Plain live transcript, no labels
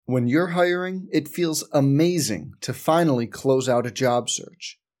When you're hiring, it feels amazing to finally close out a job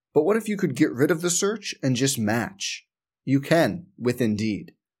search. But what if you could get rid of the search and just match? You can with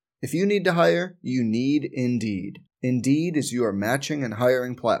Indeed. If you need to hire, you need Indeed. Indeed is your matching and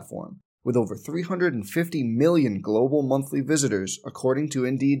hiring platform. With over 350 million global monthly visitors, according to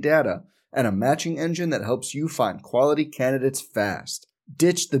Indeed data, and a matching engine that helps you find quality candidates fast.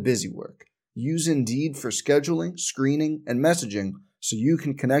 Ditch the busy work. Use Indeed for scheduling, screening, and messaging so you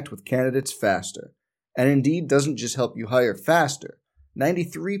can connect with candidates faster. And Indeed doesn't just help you hire faster.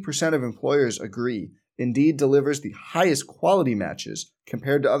 93% of employers agree Indeed delivers the highest quality matches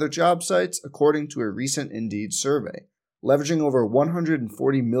compared to other job sites, according to a recent Indeed survey. Leveraging over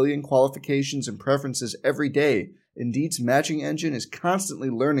 140 million qualifications and preferences every day, Indeed's matching engine is constantly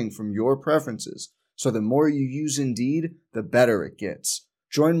learning from your preferences, so the more you use Indeed, the better it gets.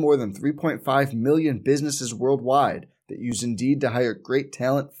 Join more than 3.5 million businesses worldwide that use Indeed to hire great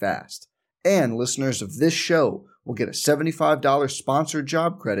talent fast. And listeners of this show will get a $75 sponsored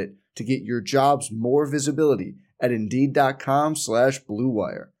job credit to get your jobs more visibility at Indeed.com/Blue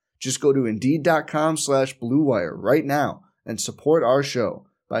Wire. Just go to Indeed.com/Blue Wire right now and support our show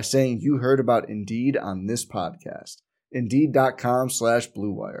by saying you heard about Indeed on this podcast.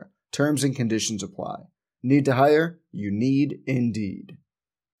 Indeed.com/Blue Wire. Terms and conditions apply. Need to hire? You need Indeed.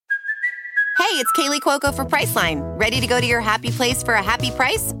 Hey, it's Kaylee Cuoco for Priceline. Ready to go to your happy place for a happy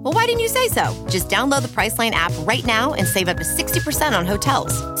price? Well, why didn't you say so? Just download the Priceline app right now and save up to 60% on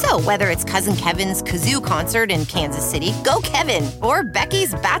hotels. So whether it's Cousin Kevin's Kazoo Concert in Kansas City, go Kevin, or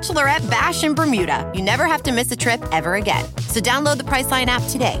Becky's Bachelorette Bash in Bermuda, you never have to miss a trip ever again. So download the Priceline app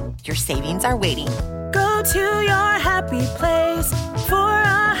today. Your savings are waiting. Go to your happy place for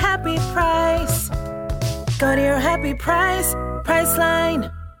a happy price. Go to your happy price,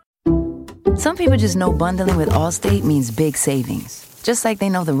 Priceline. Some people just know bundling with Allstate means big savings. Just like they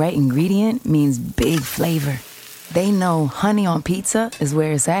know the right ingredient means big flavor. They know honey on pizza is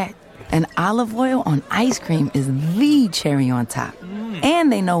where it's at. And olive oil on ice cream is the cherry on top. And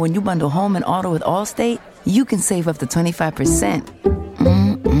they know when you bundle home and auto with Allstate, you can save up to 25%.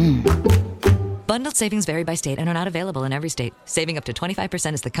 Bundled savings vary by state and are not available in every state. Saving up to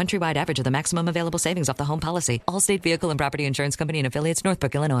 25% is the countrywide average of the maximum available savings off the home policy. Allstate Vehicle and Property Insurance Company and affiliates,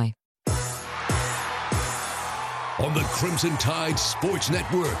 Northbrook, Illinois. On the Crimson Tide Sports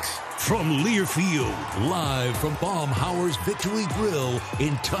Network, from Learfield, live from Baumhauer's Victory Grill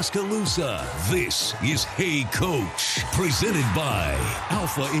in Tuscaloosa, this is Hey Coach, presented by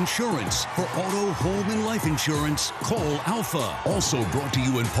Alpha Insurance. For auto, home, and life insurance, call Alpha. Also brought to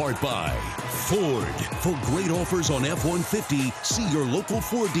you in part by Ford. For great offers on F-150, see your local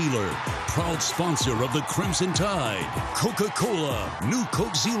Ford dealer. Proud sponsor of the Crimson Tide. Coca-Cola, new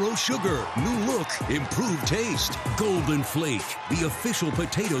Coke Zero Sugar, new look, improved taste. Golden Flake, the official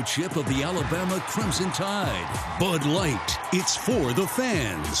potato chip of the Alabama Crimson Tide. Bud Light, it's for the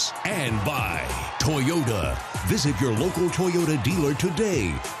fans. And by Toyota. Visit your local Toyota dealer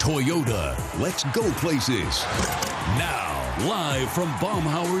today. Toyota, let's go places. Now, live from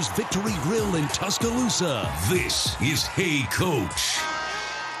Baumhauer's Victory Grill in Tuscaloosa, this is Hey Coach.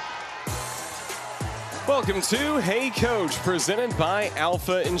 Welcome to Hey Coach, presented by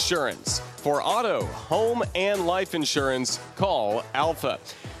Alpha Insurance. For auto, home, and life insurance, call Alpha.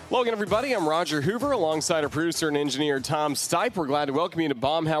 Welcome, everybody. I'm Roger Hoover, alongside our producer and engineer, Tom Stipe. We're glad to welcome you to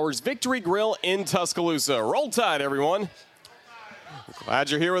Baumhauer's Victory Grill in Tuscaloosa. Roll Tide, everyone. Glad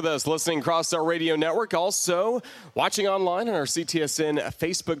you're here with us, listening across our radio network. Also, watching online on our CTSN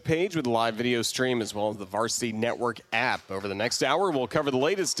Facebook page with a live video stream, as well as the Varsity Network app. Over the next hour, we'll cover the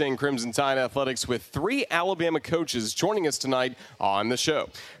latest in Crimson Tide athletics with 3 Alabama coaches joining us tonight on the show.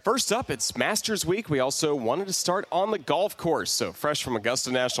 First up, it's Masters Week. We also wanted to start on the golf course. So, fresh from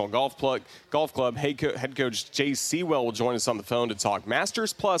Augusta National Golf Club, head coach Jay Sewell will join us on the phone to talk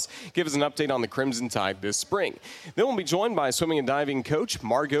Masters, plus give us an update on the Crimson Tide this spring. Then we'll be joined by swimming and diving coach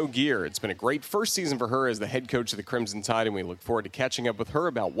Margot Geer. It's been a great first season for her as the head coach of the Crimson Tide, and we look forward to catching up with her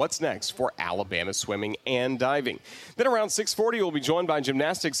about what's next for Alabama swimming and diving. Then around 6:40, we'll be joined by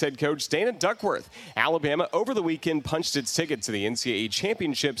gymnastics head coach Dana Duckworth. Alabama over the weekend punched its ticket to the NCAA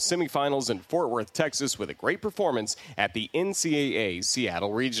Championship semifinals in Fort Worth, Texas, with a great performance at the NCAA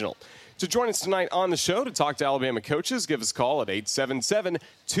Seattle Regional. To join us tonight on the show to talk to Alabama coaches, give us a call at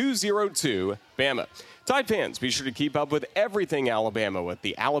 877-202-BAMA. Tide fans, be sure to keep up with everything Alabama with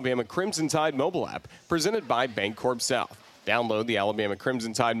the Alabama Crimson Tide mobile app, presented by Bancorp South. Download the Alabama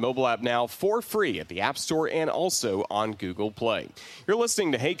Crimson Tide mobile app now for free at the App Store and also on Google Play. You're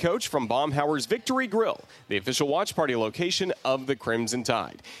listening to Hey Coach from Baumhauer's Victory Grill, the official watch party location of the Crimson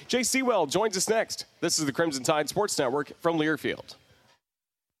Tide. Jay Sewell joins us next. This is the Crimson Tide Sports Network from Learfield.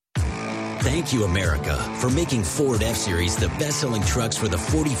 Thank you, America, for making Ford F-Series the best-selling trucks for the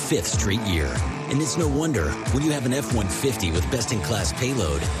 45th straight year. And it's no wonder when you have an F-150 with best-in-class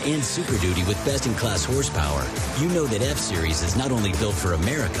payload and Super Duty with best-in-class horsepower, you know that F-Series is not only built for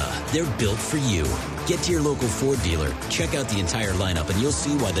America, they're built for you. Get to your local Ford dealer, check out the entire lineup, and you'll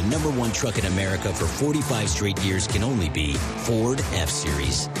see why the #1 truck in America for 45 straight years can only be Ford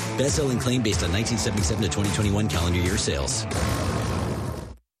F-Series. Best-selling claim based on 1977 to 2021 calendar year sales.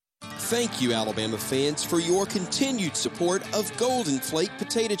 Thank you, Alabama fans, for your continued support of Golden Flake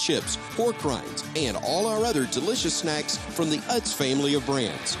potato chips, pork rinds, and all our other delicious snacks from the Utz family of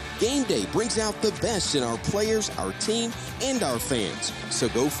brands. Game day brings out the best in our players, our team, and our fans. So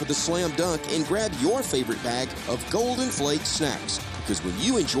go for the slam dunk and grab your favorite bag of Golden Flake snacks. Because when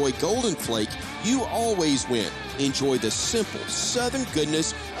you enjoy Golden Flake, you always win. Enjoy the simple Southern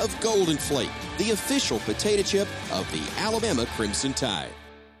goodness of Golden Flake, the official potato chip of the Alabama Crimson Tide.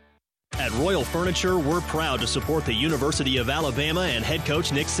 At Royal Furniture, we're proud to support the University of Alabama and head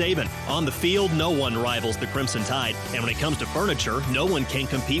coach Nick Saban. On the field, no one rivals the Crimson Tide. And when it comes to furniture, no one can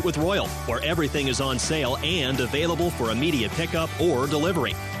compete with Royal, where everything is on sale and available for immediate pickup or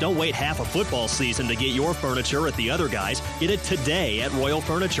delivery. Don't wait half a football season to get your furniture at the other guys. Get it today at Royal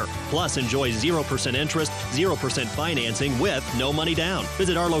Furniture. Plus, enjoy 0% interest, 0% financing with no money down.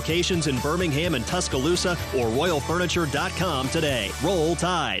 Visit our locations in Birmingham and Tuscaloosa or royalfurniture.com today. Roll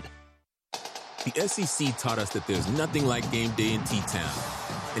Tide. The SEC taught us that there's nothing like game day in T-Town.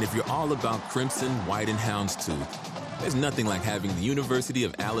 And if you're all about crimson, white, and houndstooth, there's nothing like having the University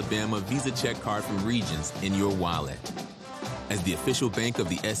of Alabama Visa check card from Regions in your wallet. As the official bank of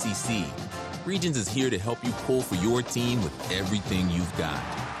the SEC, Regions is here to help you pull for your team with everything you've got.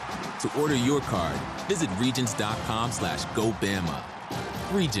 To order your card, visit regions.com/GoBama.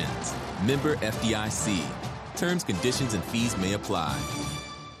 Regions, member FDIC. Terms, conditions, and fees may apply.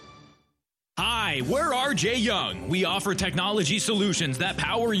 Hi, we're RJ Young. We offer technology solutions that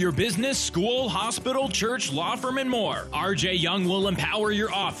power your business, school, hospital, church, law firm, and more. RJ Young will empower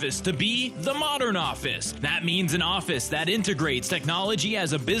your office to be the modern office. That means an office that integrates technology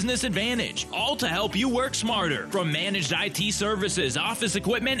as a business advantage, all to help you work smarter. From managed IT services, office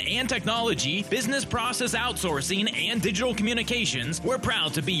equipment, and technology, business process outsourcing, and digital communications, we're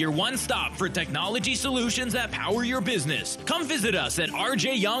proud to be your one-stop for technology solutions that power your business. Come visit us at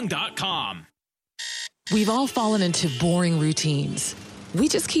rjyoung.com. We've all fallen into boring routines. We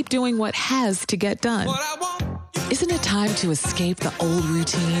just keep doing what has to get done. Isn't it time to escape the old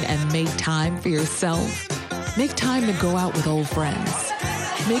routine and make time for yourself? Make time to go out with old friends.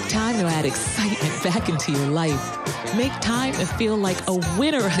 Make time to add excitement back into your life. Make time to feel like a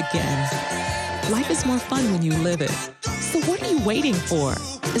winner again. Life is more fun when you live it. So what are you waiting for?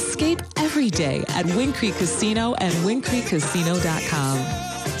 Escape every day at Wind Creek Casino and windcreekcasino.com.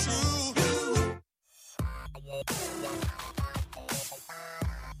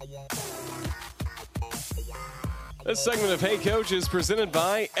 This segment of Hey Coach is presented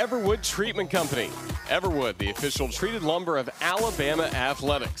by Everwood Treatment Company. Everwood, the official treated lumber of Alabama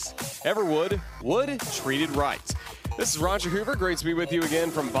athletics. Everwood, wood treated right. This is Roger Hoover. Great to be with you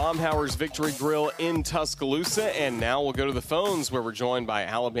again from Baumhower's Victory Grill in Tuscaloosa. And now we'll go to the phones where we're joined by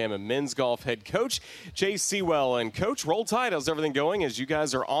Alabama men's golf head coach Jay Sewell. And Coach, roll tide. How's everything going as you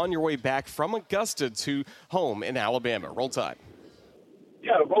guys are on your way back from Augusta to home in Alabama? Roll tide.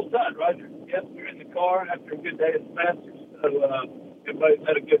 Yeah, roll tide, Roger. Yes, we're in the car after a good day at the Masters. So everybody's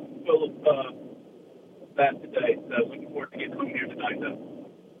had a good full of that today. So looking forward to getting home here tonight, though.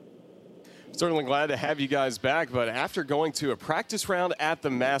 Certainly glad to have you guys back, but after going to a practice round at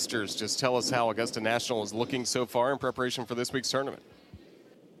the Masters, just tell us how Augusta National is looking so far in preparation for this week's tournament.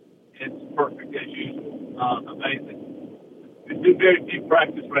 It's perfect as usual. Amazing. We do very few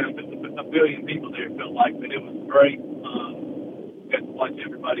practice rounds, but a billion people there felt like, but it was great. Got to watch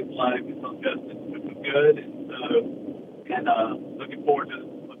everybody play. We saw Justin, which was good, and looking forward to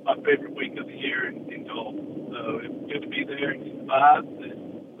my favorite week of the year in golf. So it was good to be there and get the vibes,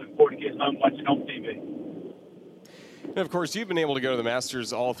 and looking forward to getting home watching on TV. And of course, you've been able to go to the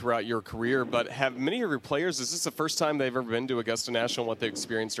Masters all throughout your career, but have many of your players, is this the first time they've ever been to Augusta National, what they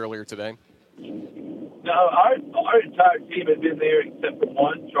experienced earlier today? No, our entire team has been there except for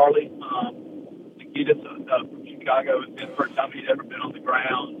one, Charlie. Nikita from Chicago. It's the first time he'd ever been on the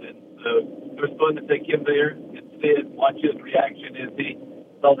ground, and so it was fun to take him there and sit and watch his reaction as he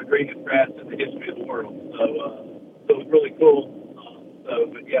saw the greenest grass in the history of the world. So it was really cool.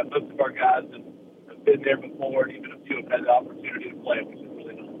 But yeah, most of our guys have been there before, and even a few have had the opportunity to play, which is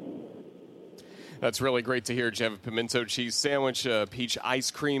really nice. That's really great to hear. Did you have a pimento cheese sandwich, peach ice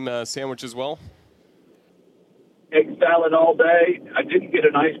cream sandwich as well? Exactly. salad all day. I didn't get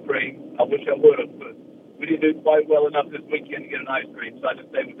an ice cream. I wish I would have, but we didn't do quite well enough this weekend to get an ice cream, so I just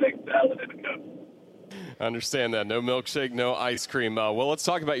stayed with egg salad and a Coke. I understand that. No milkshake, no ice cream. Well, let's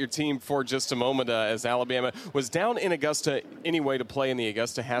talk about your team for just a moment, as Alabama was down in Augusta anyway to play in the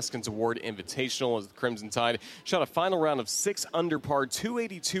Augusta Haskins Award Invitational as the Crimson Tide shot a final round of 6 under par,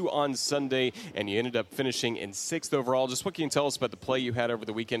 282 on Sunday, and you ended up finishing in 6th overall. Just what can you tell us about the play you had over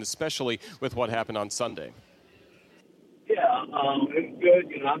the weekend, especially with what happened on Sunday? Yeah, it was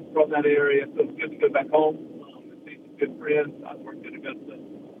good. You know, I'm from that area, so it's good to go back home and see some good friends. I worked in Augusta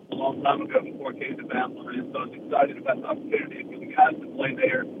a long time ago before I came to Bama, and so I was excited about the opportunity for the guys to play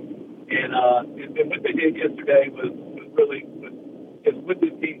there. And what they did yesterday was really as what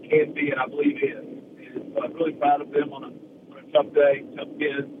this team can be, and I believe is. And so I'm really proud of them on a tough day, tough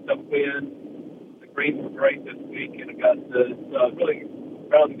win. The greens were great this week in Augusta. So really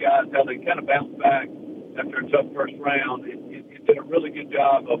proud of the guys, how they kind of bounced back after a tough first round. It did a really good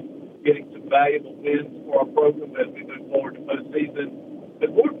job of getting some valuable wins for our program as we move forward to postseason.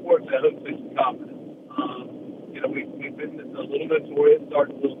 But more importantly, I hope there's some confidence. You know, we've been a little notorious,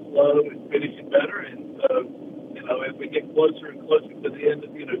 starting a little slow and finishing better. And so, you know, as we get closer and closer to the end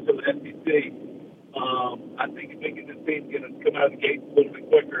of, to the SEC, I think if this team's going to come out of the gates a little bit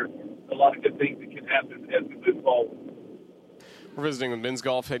quicker, a lot of good things that can happen as we move forward. We're visiting with men's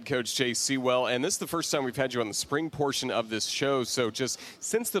golf head coach Jay Sewell, and this is the first time we've had you on the spring portion of this show. So just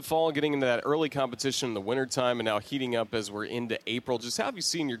since the fall, getting into that early competition in the wintertime and now heating up as we're into April, just how have you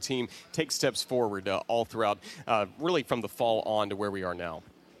seen your team take steps forward all throughout, really from the fall on to where we are now?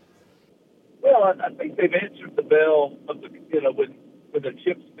 Well, I think they've answered the bell of the, when the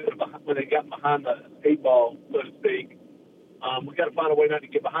chips, when they got behind the 8 ball, so to speak. We got to find a way not to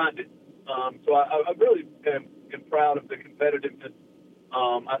get behind it. So I really am proud of the competitiveness.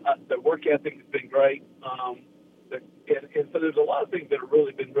 The work ethic has been great. And so there's a lot of things that have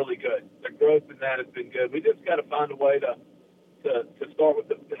really been really good. The growth in that has been good. We just got to find a way to start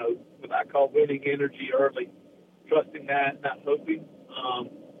with what I call winning energy early, trusting that, not hoping, a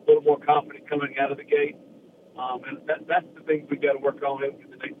little more confident coming out of the gate. And that's the things we've got to work on over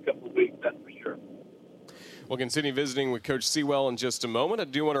the next couple of weeks, that's for sure. We'll continue visiting with Coach Sewell in just a moment. I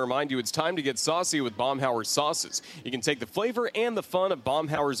do want to remind you it's time to get saucy with Baumhauer sauces. You can take the flavor and the fun of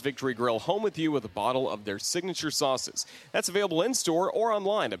Baumhauer's Victory Grill home with you with a bottle of their signature sauces. That's available in-store or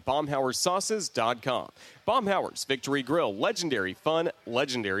online at baumhauersauces.com. Baumhauer's Victory Grill, legendary fun,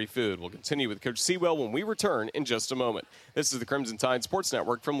 legendary food. We'll continue with Coach Sewell when we return in just a moment. This is the Crimson Tide Sports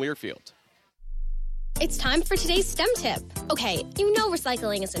Network from Learfield. It's time for today's STEM tip. Okay, you know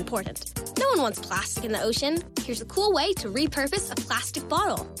recycling is important. No one wants plastic in the ocean. Here's a cool way to repurpose a plastic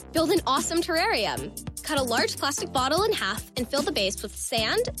bottle. Build an awesome terrarium. Cut a large plastic bottle in half and fill the base with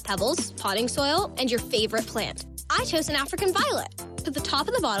sand, pebbles, potting soil, and your favorite plant. I chose an African violet. Put the top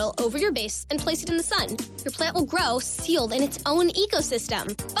of the bottle over your base and place it in the sun. Your plant will grow sealed in its own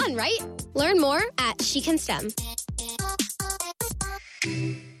ecosystem. Fun, right? Learn more at She Can STEM.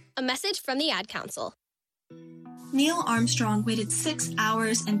 A message from the Ad Council. Neil Armstrong waited 6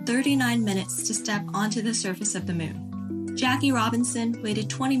 hours and 39 minutes to step onto the surface of the moon. Jackie Robinson waited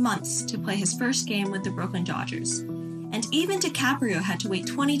 20 months to play his first game with the Brooklyn Dodgers. And even DiCaprio had to wait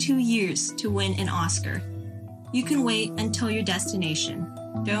 22 years to win an Oscar. You can wait until your destination.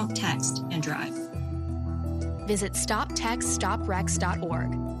 Don't text and drive. Visit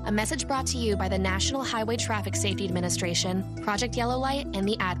StopTextStopWrecks.org. A message brought to you by the National Highway Traffic Safety Administration, Project Yellow Light, and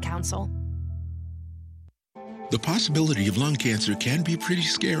the Ad Council. The possibility of lung cancer can be pretty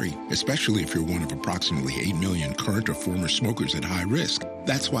scary, especially if you're one of approximately 8 million current or former smokers at high risk.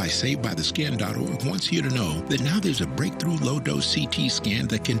 That's why SaveByTheScan.org wants you to know that now there's a breakthrough low-dose CT scan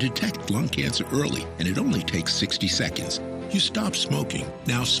that can detect lung cancer early, and it only takes 60 seconds. You stop smoking,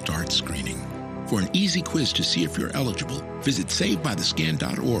 now start screening. For an easy quiz to see if you're eligible, visit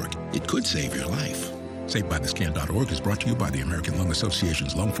SaveByTheScan.org. It could save your life. SaveByTheScan.org is brought to you by the American Lung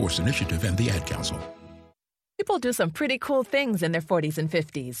Association's Lung Force Initiative and the Ad Council. People do some pretty cool things in their 40s and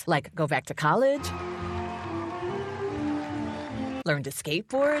 50s, like go back to college, learn to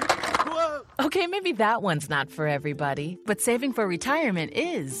skateboard. Whoa. Okay, maybe that one's not for everybody, but saving for retirement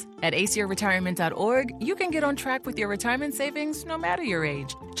is. At aceyourretirement.org, you can get on track with your retirement savings no matter your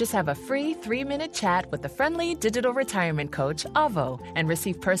age. Just have a free 3-minute chat with the friendly digital retirement coach, Avo, and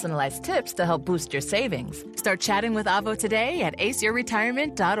receive personalized tips to help boost your savings. Start chatting with Avo today at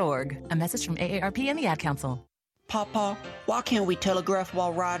aceyourretirement.org. A message from AARP and the Ad Council. Papa, why can't we telegraph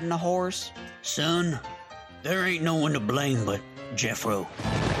while riding a horse? Son, there ain't no one to blame but Jeffro.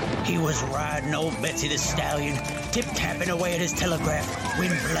 He was riding old Betsy the Stallion, tip-tapping away at his telegraph when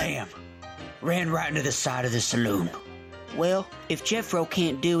blam! Ran right into the side of the saloon. Well, if Jeffro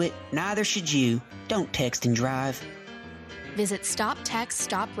can't do it, neither should you. Don't text and drive. Visit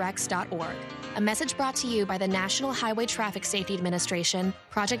StopTextStopWrecks.org. A message brought to you by the National Highway Traffic Safety Administration,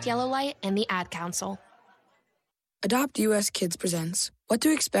 Project Yellow Light, and the Ad Council. Adopt US Kids presents What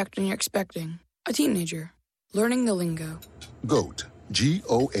to Expect When You're Expecting a Teenager. Learning the lingo. GOAT,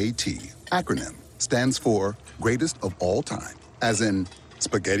 G-O-A-T, acronym, stands for Greatest of All Time. As in,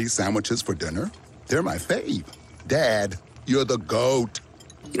 spaghetti sandwiches for dinner? They're my fave. Dad, you're the GOAT.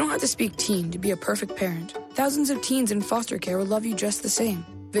 You don't have to speak teen to be a perfect parent. Thousands of teens in foster care will love you just the same.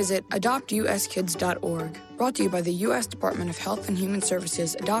 Visit adoptuskids.org. Brought to you by the U.S. Department of Health and Human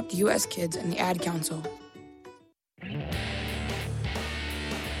Services, Adopt U.S. Kids, and the Ad Council.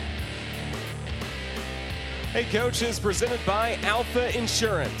 Hey Coach is presented by Alpha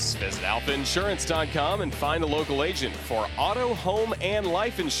Insurance. Visit alphainsurance.com and find a local agent. For auto, home, and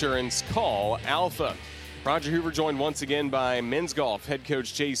life insurance, call Alpha. Roger Hoover joined once again by men's golf head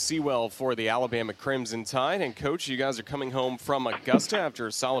coach Jay Sewell for the Alabama Crimson Tide. And Coach, you guys are coming home from Augusta after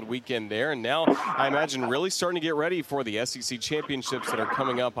a solid weekend there. And now I imagine really starting to get ready for the SEC championships that are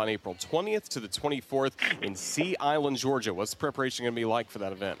coming up on April 20th to the 24th in Sea Island, Georgia. What's the preparation going to be like for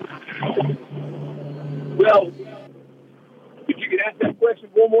that event? Well, if you could ask that question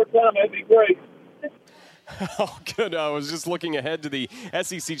one more time, that'd be great. Oh, good. I was just looking ahead to the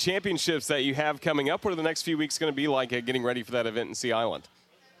SEC championships that you have coming up. What are the next few weeks going to be like getting ready for that event in Sea Island?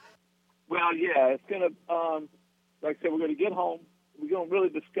 Well, yeah, it's going to, like I said, we're going to get home. We're going to really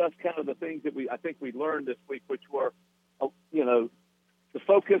discuss kind of the things that I think we learned this week, which were, the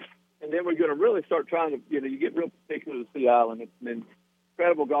focus. And then we're going to really start trying to, you get real particular with Sea Island. It's an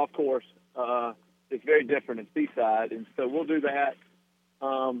incredible golf course. It's very different in Seaside. And so we'll do that.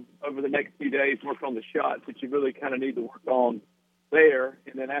 Over the next few days, work on the shots that you really kind of need to work on there,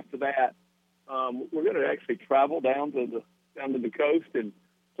 and then after that, we're going to actually travel down to the coast and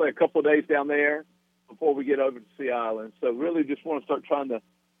play a couple of days down there before we get over to Sea Island. So really, just want to start trying to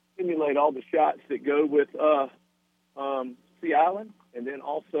simulate all the shots that go with Sea Island, and then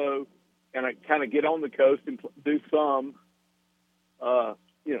also kind of get on the coast and do some,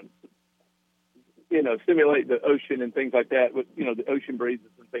 simulate the ocean and things like that with, the ocean breezes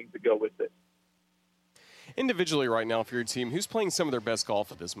and things that go with it. Individually right now for your team, who's playing some of their best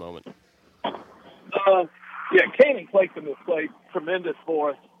golf at this moment? Cannon Clayton has played tremendous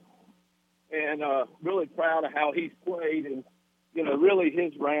for us, and really proud of how he's played. And, really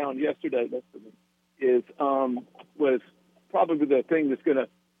his round yesterday was probably the thing that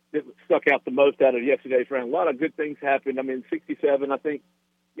stuck out the most out of yesterday's round. A lot of good things happened. 67, I think.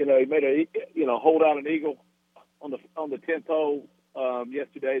 He made hold out an eagle on the 10th hole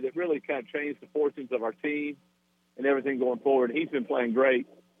yesterday that really kind of changed the fortunes of our team and everything going forward. He's been playing great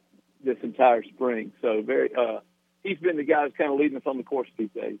this entire spring. So he's been the guy who's kind of leading us on the course these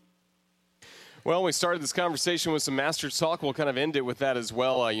days. Well, we started this conversation with some Masters talk. We'll kind of end it with that as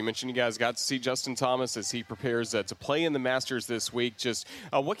well. You mentioned you guys got to see Justin Thomas as he prepares to play in the Masters this week. Just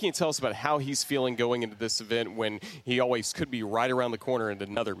what can you tell us about how he's feeling going into this event when he always could be right around the corner into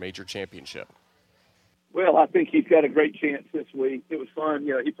another major championship? Well, I think he's got a great chance this week. It was fun.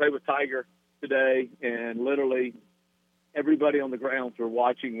 He played with Tiger today, and literally everybody on the grounds were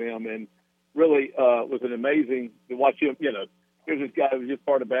watching them, and really was an amazing to watch him. Here's this guy who was just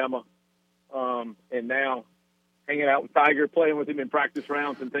part of Bama. And now hanging out with Tiger, playing with him in practice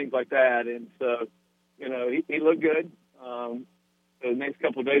rounds and things like that. And so, he looked good. The next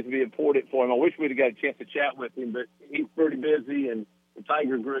couple of days will be important for him. I wish we'd have got a chance to chat with him, but he's pretty busy, and the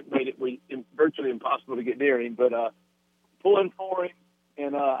Tiger group made it virtually impossible to get near him. But pulling for him,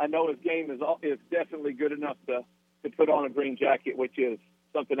 and I know his game is definitely good enough to put on a green jacket, which is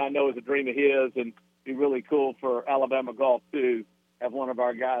something I know is a dream of his, and be really cool for Alabama golf too. Have one of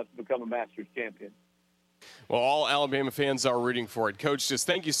our guys become a Masters champion. Well, all Alabama fans are rooting for it. Coach, just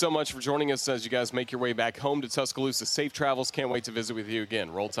thank you so much for joining us as you guys make your way back home to Tuscaloosa. Safe travels. Can't wait to visit with you again.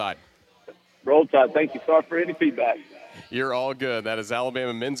 Roll Tide. Roll Tide. Thank you. Sorry for any feedback. You're all good. That is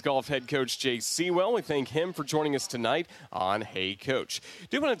Alabama men's golf head coach Jay Sewell. We thank him for joining us tonight on Hey Coach.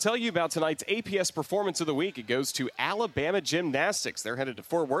 Do want to tell you about tonight's APS Performance of the Week. It goes to Alabama Gymnastics. They're headed to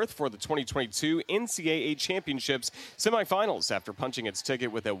Fort Worth for the 2022 NCAA Championships semifinals after punching its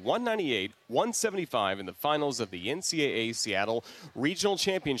ticket with a 198-175 in the finals of the NCAA Seattle Regional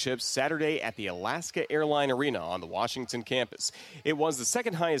Championships Saturday at the Alaska Airline Arena on the Washington campus. It was the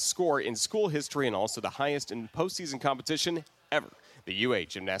second highest score in school history and also the highest in postseason competition ever. The UA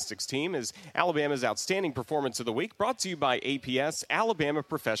gymnastics team is Alabama's Outstanding Performance of the Week, brought to you by APS, Alabama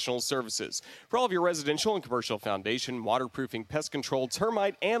Professional Services. For all of your residential and commercial foundation, waterproofing, pest control,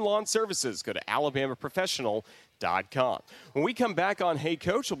 termite, and lawn services, go to alabamaprofessional.com. When we come back on Hey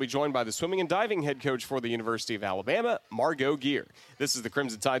Coach, we'll be joined by the swimming and diving head coach for the University of Alabama, Margot Geer. This is the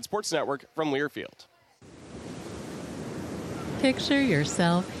Crimson Tide Sports Network from Learfield. Picture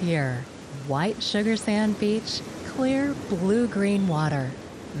yourself here. White sugar sand beach, clear blue-green water.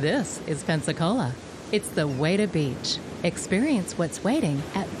 This is Pensacola. It's the way to beach. Experience what's waiting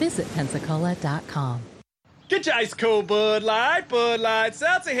at visitpensacola.com. Get your ice cold Bud Light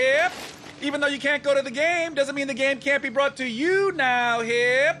Seltzer here. Even though you can't go to the game, doesn't mean the game can't be brought to you now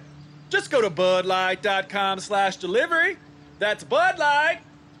here. Just go to budlight.com/delivery. That's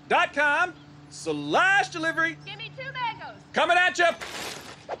budlight.com/delivery. Give me 2 mangoes. Coming at you.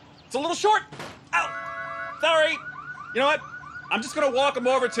 It's a little short. Ow. Sorry. You know what? I'm just going to walk them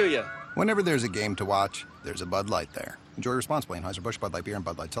over to you. Whenever there's a game to watch, there's a Bud Light there. Enjoy responsibly. Anheuser-Busch, Bud Light Beer, and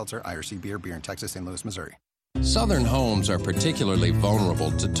Bud Light Seltzer. IRC Beer in Texas, St. Louis, Missouri. Southern homes are particularly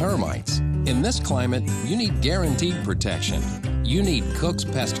vulnerable to termites. In this climate, you need guaranteed protection. You need Cook's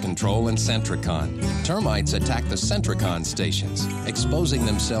Pest Control and Centricon. Termites attack the Centricon stations, exposing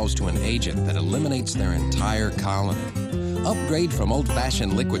themselves to an agent that eliminates their entire colony. Upgrade from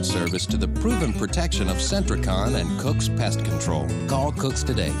old-fashioned liquid service to the proven protection of Centricon and Cook's Pest Control. Call Cook's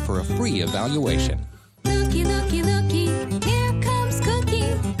today for a free evaluation. Looky, looky, looky, here comes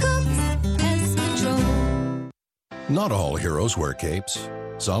Cookie, Cook's Pest Control. Not all heroes wear capes.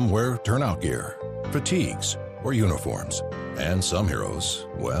 Some wear turnout gear, fatigues, or uniforms. And some heroes,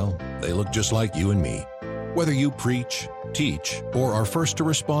 well, they look just like you and me. Whether you preach, teach, or are first to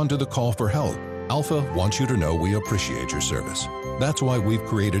respond to the call for help, Alpha wants you to know we appreciate your service. That's why we've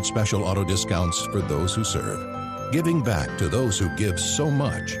created special auto discounts for those who serve. Giving back to those who give so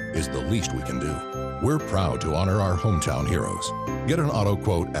much is the least we can do. We're proud to honor our hometown heroes. Get an auto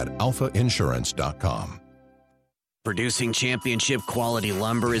quote at alphainsurance.com. Producing championship quality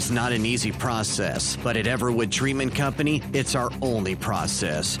lumber is not an easy process, but at Everwood Treatment Company, it's our only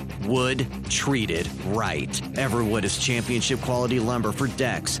process. Wood treated right. Everwood is championship quality lumber for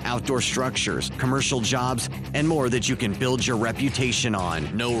decks, outdoor structures, commercial jobs, and more that you can build your reputation on.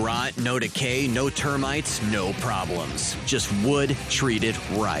 No rot, no decay, no termites, no problems. Just wood treated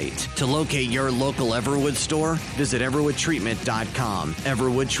right. To locate your local Everwood store, visit everwoodtreatment.com.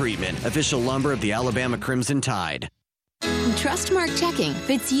 Everwood Treatment, official lumber of the Alabama Crimson Tide. Trustmark checking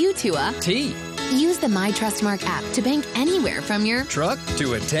fits you to a T. Use the My Trustmark app to bank anywhere from your truck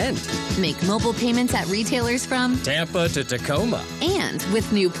to a tent. Make mobile payments at retailers from Tampa to Tacoma. And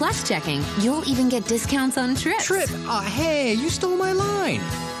with new Plus checking, you'll even get discounts on trips. Hey, you stole my line.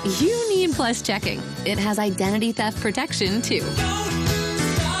 You need Plus checking. It has identity theft protection, too.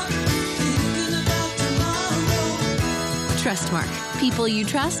 Trustmark. People you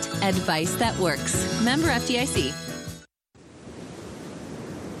trust. Advice that works. Member FDIC.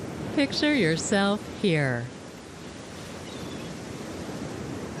 Picture yourself here.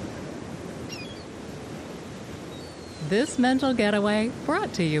 This mental getaway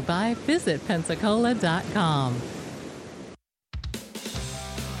brought to you by visitpensacola.com.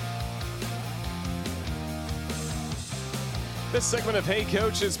 This segment of Hey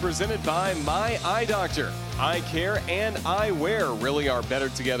Coach is presented by My Eye Doctor. Eye care and eyewear really are better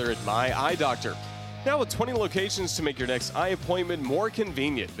together at My Eye Doctor. Now with 20 locations to make your next eye appointment more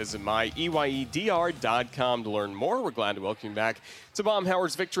convenient. Visit myeyedr.com to learn more. We're glad to welcome you back to Baum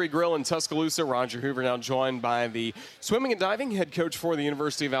Howard's Victory Grill in Tuscaloosa. Roger Hoover now joined by the swimming and diving head coach for the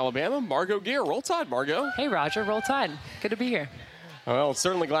University of Alabama, Margot Geer. Roll Tide, Margot. Hey, Roger. Roll Tide. Good to be here. Well,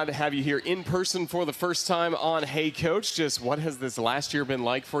 certainly glad to have you here in person for the first time on Hey Coach. Just what has this last year been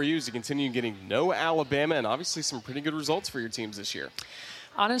like for you as you continue getting to know Alabama and obviously some pretty good results for your teams this year?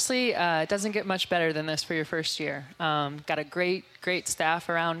 Honestly, it doesn't get much better than this for your first year. Got a great staff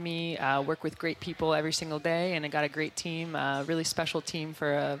around me, work with great people every single day, and I got a great team, really special team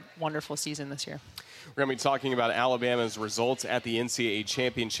for a wonderful season this year. We're going to be talking about Alabama's results at the NCAA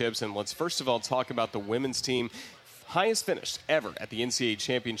Championships, and let's first of all talk about the women's team. Highest finished ever at the NCAA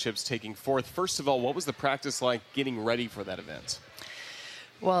Championships, taking fourth. First of all, what was the practice like getting ready for that event?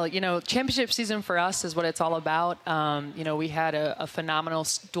 Well, championship season for us is what it's all about. We had a phenomenal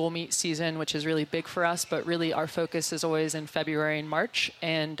dual meet season, which is really big for us, but really our focus is always in February and March.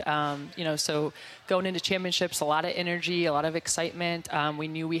 And, so going into championships, a lot of energy, a lot of excitement. We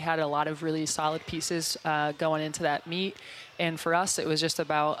knew we had a lot of really solid pieces going into that meet. And for us, it was just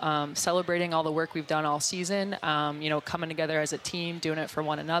about celebrating all the work we've done all season, coming together as a team, doing it for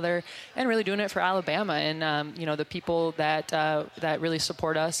one another, and really doing it for Alabama and, the people that really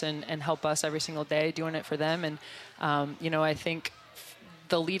support us and help us every single day, doing it for them. And, I think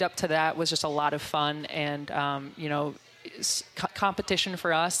the lead up to that was just a lot of fun and, competition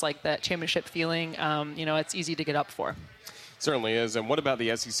for us, like that championship feeling, it's easy to get up for. Certainly is. And what about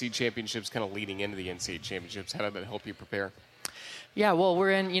the SEC championships kind of leading into the NCAA championships? How did that help you prepare? Yeah, well,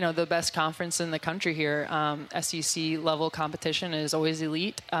 we're in, the best conference in the country here. SEC level competition is always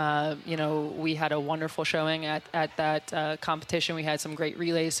elite. We had a wonderful showing at that competition. We had some great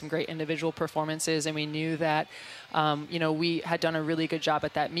relays, some great individual performances, and we knew that, we had done a really good job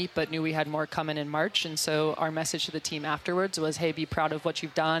at that meet, but knew we had more coming in March. And so our message to the team afterwards was, hey, be proud of what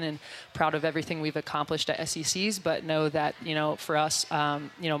you've done and proud of everything we've accomplished at SECs, but know that, for us,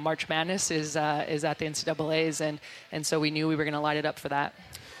 March Madness is at the NCAAs, and so we knew we were going to light it up for that.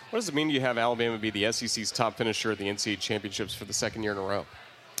 What does it mean you have Alabama be the SEC's top finisher at the NCAA championships for the second year in a row?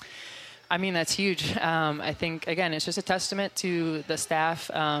 I mean, that's huge. I think, again, it's just a testament to the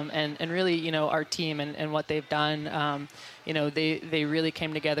staff and really, our team and what they've done. They really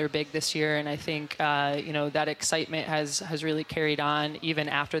came together big this year, and I think, that excitement has really carried on even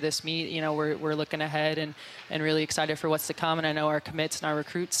after this meet. We're looking ahead and really excited for what's to come, and I know our commits and our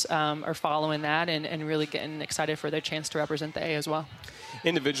recruits are following that and really getting excited for their chance to represent the A as well.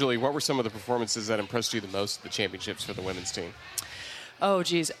 Individually, what were some of the performances that impressed you the most at the championships for the women's team? Oh,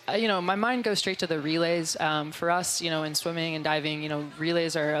 geez. My mind goes straight to the relays. For us, in swimming and diving,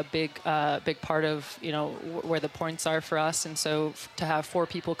 relays are a big part of, where the points are for us. And so to have 4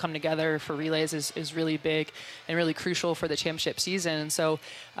 people come together for relays is really big and really crucial for the championship season. And so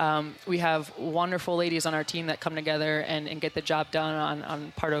we have wonderful ladies on our team that come together and get the job done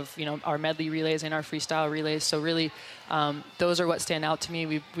on part of, our medley relays and our freestyle relays. So really, those are what stand out to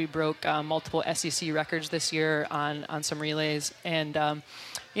me. We broke multiple SEC records this year on some relays. And,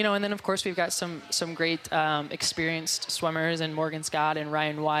 and then, of course, we've got some great experienced swimmers and Morgan Scott and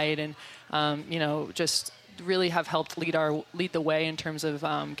Ryan White and, just really have helped lead the way in terms of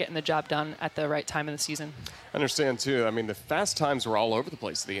getting the job done at the right time of the season. I understand, too. I mean, the fast times were all over the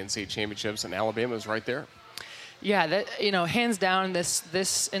place at the NCAA championships, and Alabama was right there. Yeah, that, hands down, this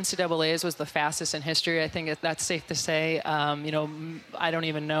NCAA's was the fastest in history. I think that's safe to say. I don't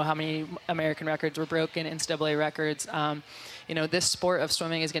even know how many American records were broken, NCAA records. This sport of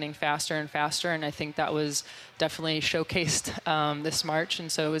swimming is getting faster and faster, and I think that was definitely showcased this March,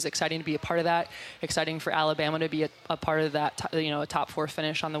 and so it was exciting to be a part of that. Exciting for Alabama to be a part of that, a top 4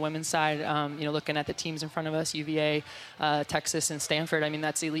 finish on the women's side. Looking at the teams in front of us, UVA, Texas, and Stanford. I mean,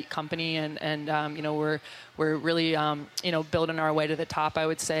 that's elite company, and we're really building our way to the top, I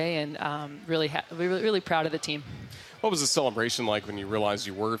would say, and really proud of the team. What was the celebration like when you realized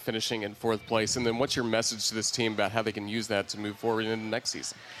you were finishing in 4th place? And then what's your message to this team about how they can use that to move forward into the next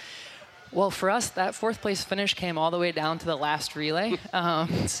season? Well, for us, that 4th place finish came all the way down to the last relay.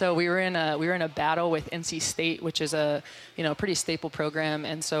 So we were in a battle with NC State, which is a pretty staple program,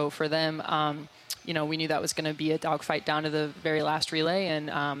 and so for them, we knew that was going to be a dogfight down to the very last relay,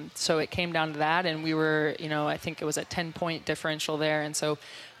 and so it came down to that, and we were, I think it was a 10-point differential there, and so,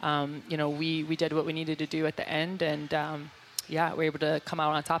 we did what we needed to do at the end, and we were able to come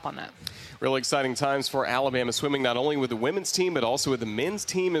out on top on that. Really exciting times for Alabama swimming, not only with the women's team, but also with the men's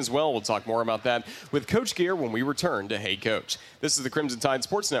team as well. We'll talk more about that with Coach Gear when we return to Hey Coach. This is the Crimson Tide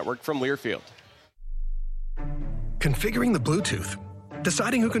Sports Network from Learfield. Configuring the Bluetooth,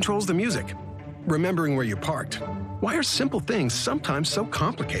 deciding who controls the music, remembering where you parked. Why are simple things sometimes so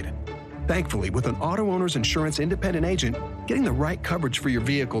complicated? Thankfully, with an auto owner's insurance independent agent, getting the right coverage for your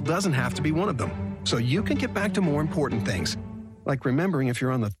vehicle doesn't have to be one of them. So you can get back to more important things, like remembering if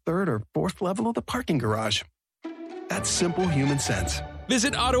you're on the 3rd or 4th level of the parking garage. That's simple human sense.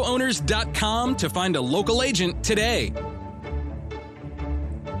 Visit AutoOwners.com to find a local agent today.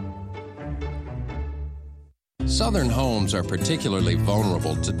 Southern homes are particularly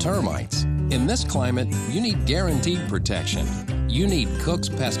vulnerable to termites. In this climate, you need guaranteed protection. You need Cook's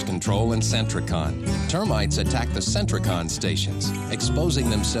Pest Control and Centricon. Termites attack the Centricon stations, exposing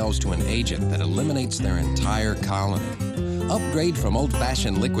themselves to an agent that eliminates their entire colony. Upgrade from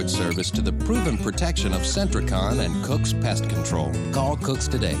old-fashioned liquid service to the proven protection of Centricon and Cook's Pest Control. Call Cook's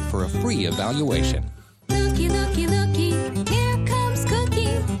today for a free evaluation. Looky, looky, looky, here comes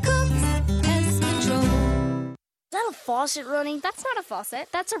Cookie, Cook's Pest Control. That'll faucet running? That's not a faucet.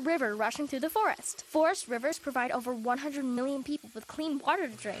 That's a river rushing through the forest. Forest rivers provide over 100 million people with clean water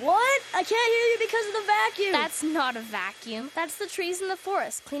to drink. What? I can't hear you because of the vacuum. That's not a vacuum. That's the trees in the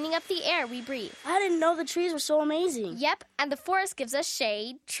forest cleaning up the air we breathe. I didn't know the trees were so amazing. Yep, and the forest gives us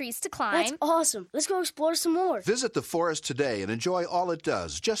shade, trees to climb. That's awesome. Let's go explore some more. Visit the forest today and enjoy all it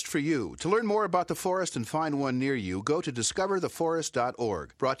does, just for you. To learn more about the forest and find one near you, go to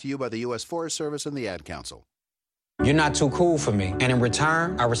discovertheforest.org. Brought to you by the U.S. Forest Service and the Ad Council. You're not too cool for me. And in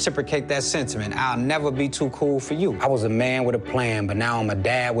return, I reciprocate that sentiment. I'll never be too cool for you. I was a man with a plan, but now I'm a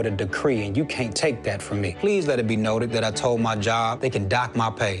dad with a decree, and you can't take that from me. Please let it be noted that I told my job they can dock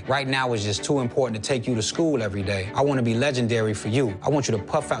my pay. Right now, it's just too important to take you to school every day. I want to be legendary for you. I want you to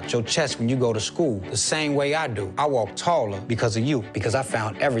puff out your chest when you go to school, the same way I do. I walk taller because of you, because I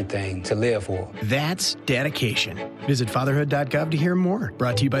found everything to live for. That's dedication. Visit fatherhood.gov to hear more.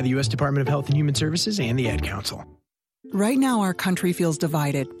 Brought to you by the U.S. Department of Health and Human Services and the Ad Council. Right now, our country feels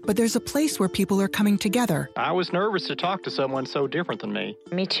divided, but there's a place where people are coming together. I was nervous to talk to someone so different than me.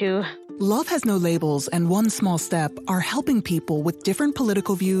 Me too. Love Has No Labels and One Small Step are helping people with different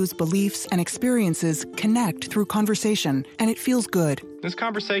political views, beliefs, and experiences connect through conversation, and it feels good. This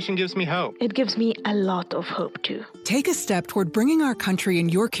conversation gives me hope. It gives me a lot of hope, too. Take a step toward bringing our country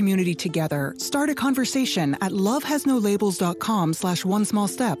and your community together. Start a conversation at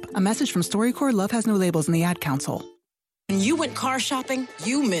lovehasnolabels.com/onesmallstep. A message from StoryCorps, Love Has No Labels, and the Ad Council. When you went car shopping,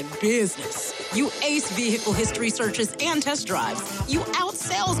 you meant business. You aced vehicle history searches and test drives. You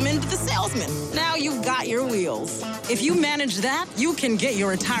out-salesmaned the salesman. Now you've got your wheels. If you manage that, you can get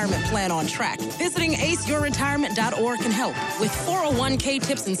your retirement plan on track. Visiting aceyourretirement.org can help. With 401k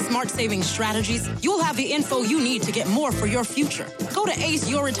tips and smart saving strategies, you'll have the info you need to get more for your future. Go to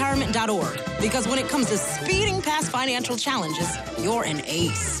aceyourretirement.org, because when it comes to speeding past financial challenges, you're an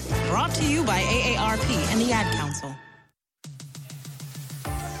ace. Brought to you by AARP and the Ad Council.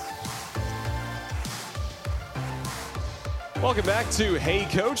 Welcome back to Hey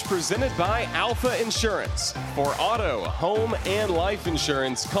Coach, presented by Alpha Insurance. For auto, home, and life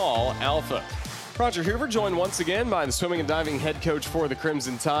insurance, call Alpha. Roger Hoover joined once again by the swimming and diving head coach for the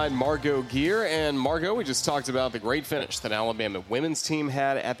Crimson Tide, Margot Geer. And Margot, we just talked about the great finish that Alabama women's team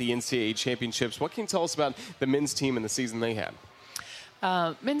had at the NCAA championships. What can you tell us about the men's team and the season they had?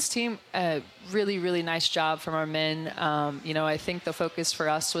 Men's team, really, really nice job from our men. I think the focus for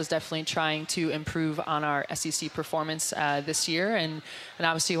us was definitely trying to improve on our SEC performance this year, and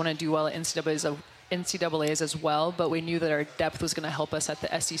obviously want to do well at NCAAs as well, but we knew that our depth was going to help us at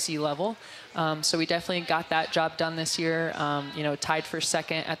the SEC level. So we definitely got that job done this year, tied for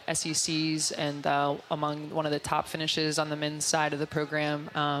second at SECs and among one of the top finishes on the men's side of the program.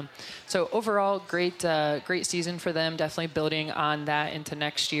 So overall, great season for them, definitely building on that into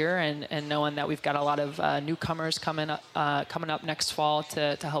next year and knowing that we've got a lot of newcomers coming up next fall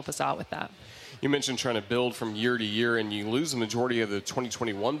to help us out with that. You mentioned trying to build from year to year, and you lose the majority of the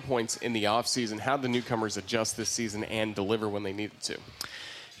 2021 points in the offseason. How did the newcomers adjust this season and deliver when they needed to?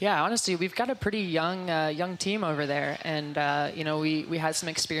 Yeah, honestly, we've got a pretty young team over there, and we had some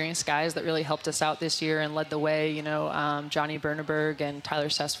experienced guys that really helped us out this year and led the way. Johnny Berneberg and Tyler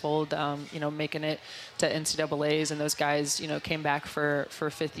Sessfold, making it to NCAAs, and those guys, came back for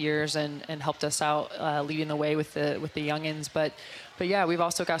fifth years and helped us out, leading the way with the youngins. But yeah, we've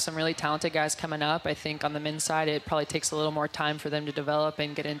also got some really talented guys coming up. I think on the men's side, it probably takes a little more time for them to develop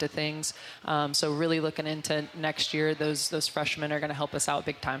and get into things. So really looking into next year, those freshmen are going to help us out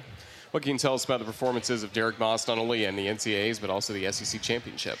big time. What can you tell us about the performances of Derek Moss, not only in the NCAAs, but also the SEC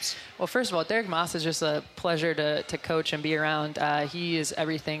championships? Well, first of all, Derek Moss is just a pleasure to coach and be around. He is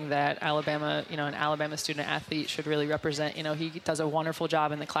everything that Alabama, an Alabama student athlete should really represent. He does a wonderful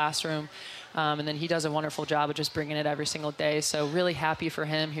job in the classroom. And then he does a wonderful job of just bringing it every single day. So really happy for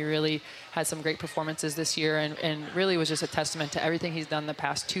him. He really had some great performances this year and really was just a testament to everything he's done the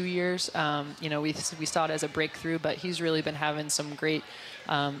past 2 years. We saw it as a breakthrough, but he's really been having some great,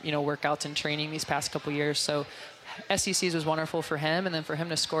 workouts and training these past couple years. So SECs was wonderful for him. And then for him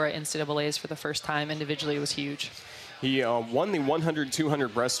to score at NCAAs for the first time individually was huge. He won the 100-200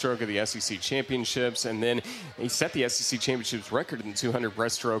 breaststroke of the SEC championships, and then he set the SEC championships record in the 200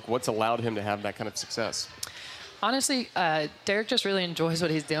 breaststroke. What's allowed him to have that kind of success? Honestly, Derek just really enjoys what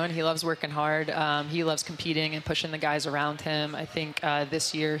he's doing. He loves working hard. He loves competing and pushing the guys around him. I think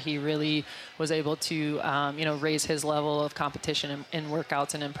this year he really was able to, raise his level of competition in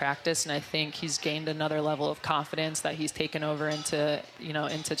workouts and in practice. And I think he's gained another level of confidence that he's taken over into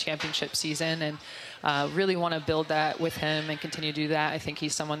championship season. And really want to build that with him and continue to do that. I think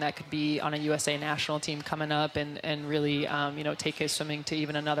he's someone that could be on a USA national team coming up and really, take his swimming to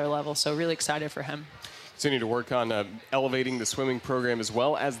even another level. So really excited for him. continue to work on elevating the swimming program as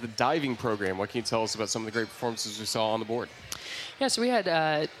well as the diving program. What can you tell us about some of the great performances we saw on the board? Yeah, so we had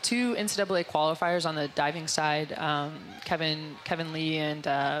 2 NCAA qualifiers on the diving side, Kevin Lee and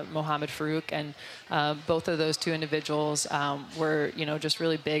Mohammed Farouk, and both of those 2 individuals were, just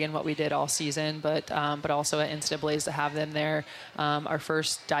really big in what we did all season, but also at NCAAs to have them there. Our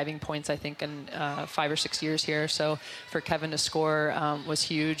first diving points, I think, in 5 or 6 years here. So for Kevin to score was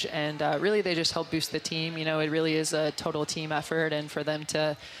huge, and really they just helped boost the team. It really is a total team effort, and for them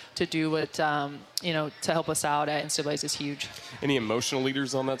to do what, to help us out at NCAAs is huge. Any emotional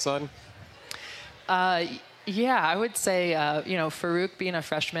leaders on that side? Yeah, I would say, Farouk being a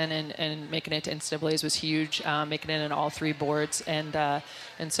freshman and making it to NCAAs was huge, making it in all 3 boards. And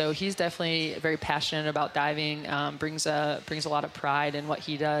so he's definitely very passionate about diving, brings a lot of pride in what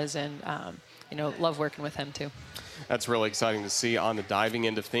he does, and, love working with him too. That's really exciting to see on the diving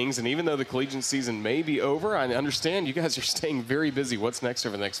end of things. And even though the collegiate season may be over, I understand you guys are staying very busy. What's next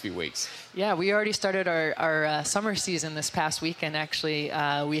over the next few weeks? Yeah, we already started our summer season this past weekend. Actually,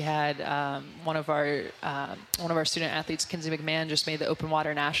 we had one of our student athletes, Kinsey McMahon, just made the open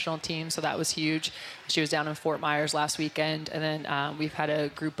water national team, so that was huge. She was down in Fort Myers last weekend, and then we've had a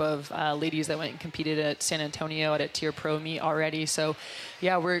group of ladies that went and competed at San Antonio at a Tier Pro meet already. So,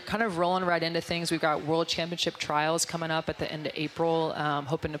 yeah, we're kind of rolling right into things. We've got World Championship trials coming up at the end of April,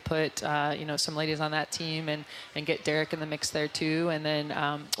 hoping to put some ladies on that team and get Derek in the mix there too. And then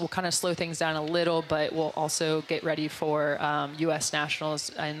we'll kind of slow things down a little, but we'll also get ready for U.S.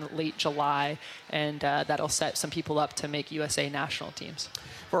 Nationals in late July, and that'll set some people up to make USA national teams.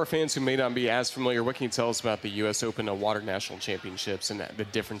 For our fans who may not be as familiar, what can you tell us about the U.S. Open Water National Championships and the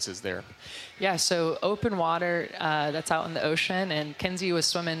differences there? Yeah, so open water, that's out in the ocean, and Kinsey was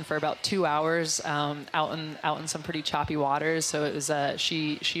swimming for about 2 hours out in some pretty choppy waters. So it was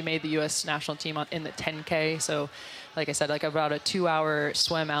she made the U.S. national team in the 10K. So, like I said, about a 2-hour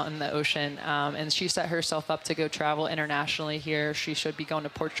swim out in the ocean, and she set herself up to go travel internationally here. She should be going to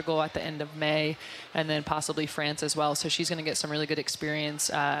Portugal at the end of May, and then possibly France as well. So she's going to get some really good experience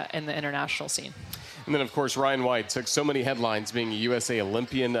in the international scene. And then, of course, Ryan White took so many headlines being a USA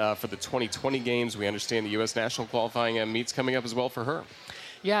Olympian for the 2020 games. We understand the U.S. national qualifying meets coming up as well for her.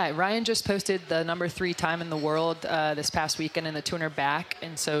 Yeah, Ryan just posted the number 3 time in the world this past weekend in the 200 back,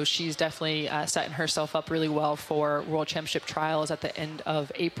 and so she's definitely setting herself up really well for World Championship trials at the end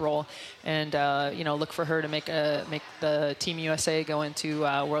of April, and look for her to make the Team USA go into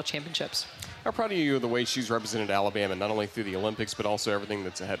World Championships. How proud are you of the way she's represented Alabama, not only through the Olympics but also everything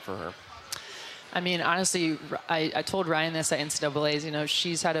that's ahead for her? I mean, honestly, I told Ryan this at NCAAs.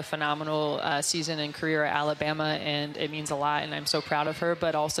 She's had a phenomenal season and career at Alabama, and it means a lot, and I'm so proud of her.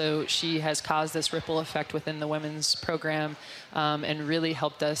 But also, she has caused this ripple effect within the women's program and really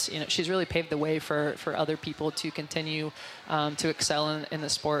helped us. She's really paved the way for other people to continue to excel in the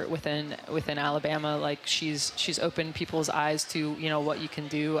sport within Alabama. Like, she's opened people's eyes to, what you can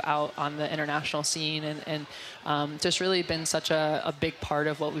do out on the international scene, and just really been such a big part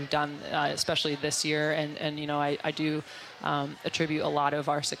of what we've done, especially this year. And I do attribute a lot of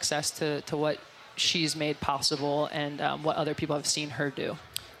our success to what she's made possible and what other people have seen her do.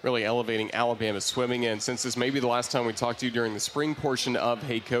 Really elevating Alabama swimming. And since this may be the last time we talk to you during the spring portion of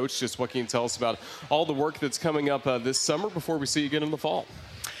Hey Coach, just what can you tell us about all the work that's coming up this summer before we see you again in the fall?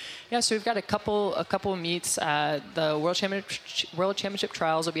 Yeah, so we've got a couple of meets. The World Championship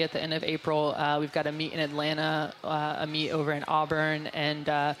trials will be at the end of April. We've got a meet in Atlanta, a meet over in Auburn,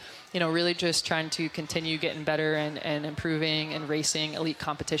 and really just trying to continue getting better and improving and racing elite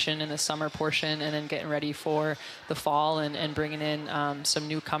competition in the summer portion, and then getting ready for the fall and bringing in some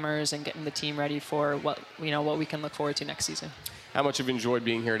newcomers and getting the team ready for what we can look forward to next season. How much have you enjoyed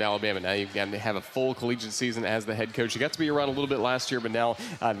being here at Alabama? Now you've gotten to have a full collegiate season as the head coach. You got to be around a little bit last year, but now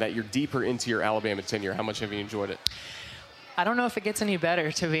that you're deeper into your Alabama tenure, how much have you enjoyed it? I don't know if it gets any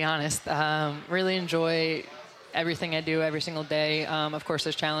better, to be honest. Really enjoy everything I do every single day. Of course,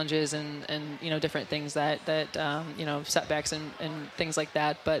 there's challenges and different things that setbacks and things like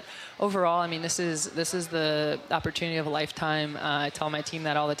that. But overall, I mean, this is the opportunity of a lifetime. I tell my team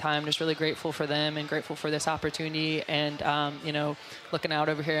that all the time. Just really grateful for them and grateful for this opportunity. And looking out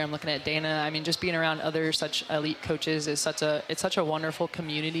over here, I'm looking at Dana. I mean, just being around other such elite coaches is such a wonderful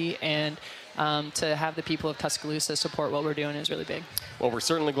community, and to have the people of Tuscaloosa support what we're doing is really big. Well, we're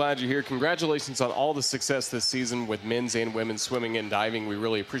certainly glad you're here. Congratulations on all the success this season with men's and women's swimming and diving. We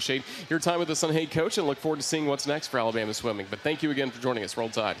really appreciate your time with us on Hey Coach, and look forward to seeing what's next for Alabama swimming. But thank you again for joining us. Roll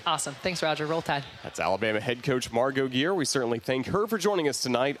Tide. Awesome. Thanks, Roger. Roll Tide. That's Alabama head coach Margot Geer. We certainly thank her for joining us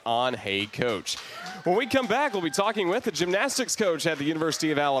tonight on Hey Coach. When we come back, we'll be talking with the gymnastics coach at the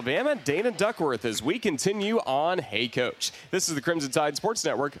University of Alabama, Dana Duckworth, as we continue on Hey Coach. This is the Crimson Tide Sports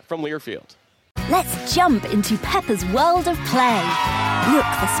Network from Learfield. Let's jump into Peppa's world of play. Look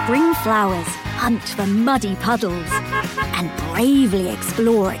for spring flowers, hunt for muddy puddles, and bravely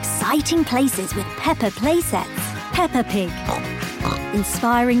explore exciting places with Peppa playsets. Peppa Pig,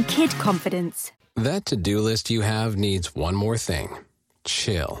 inspiring kid confidence. That to-do list you have needs one more thing.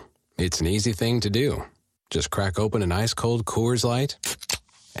 Chill. It's an easy thing to do. Just crack open an ice-cold Coors Light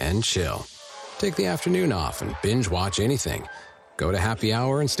and chill. Take the afternoon off and binge watch anything. Go to happy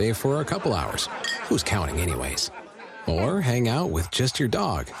hour and stay for a couple hours. Who's counting anyways? Or hang out with just your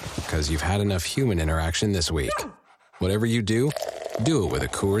dog because you've had enough human interaction this week. Whatever you do it with a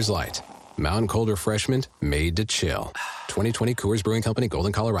Coors Light. Mountain Cold Refreshment made to chill. 2020 Coors Brewing Company,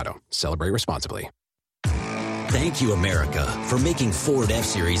 Golden, Colorado. Celebrate responsibly. Thank you, America, for making Ford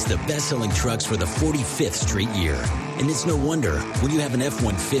F-Series the best-selling trucks for the 45th straight year. And it's no wonder when you have an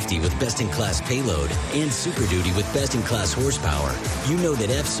F-150 with best-in-class payload and Super Duty with best-in-class horsepower, you know that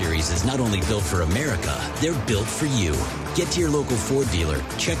F-Series is not only built for America, they're built for you. Get to your local Ford dealer,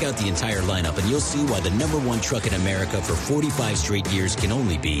 check out the entire lineup, and you'll see why the #1 truck in America for 45 straight years can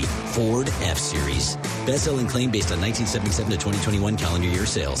only be Ford F-Series. Best-selling claim based on 1977 to 2021 calendar year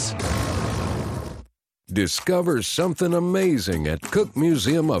sales. Discover something amazing at Cook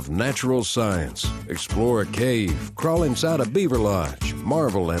Museum of Natural Science. Explore a cave, crawl inside a beaver lodge,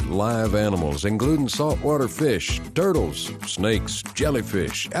 marvel at live animals including saltwater fish, turtles, snakes,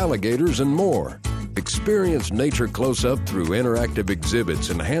 jellyfish, alligators, and more. Experience nature close up through interactive exhibits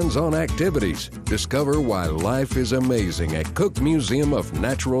and hands-on activities. Discover why life is amazing at Cook Museum of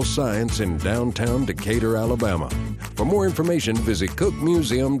Natural Science in downtown Decatur, Alabama. For more information, visit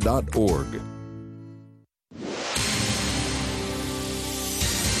cookmuseum.org.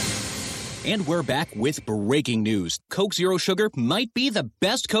 And we're back with breaking news. Coke Zero Sugar might be the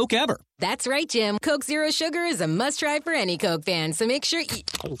best Coke ever. That's right, Jim. Coke Zero Sugar is a must-try for any Coke fan, so make sure you...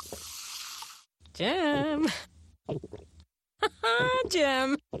 Jim.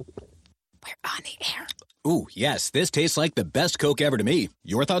 Jim. We're on the air. Ooh, yes, this tastes like the best Coke ever to me.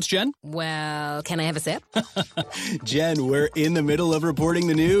 Your thoughts, Jen? Well, can I have a sip? Jen, we're in the middle of reporting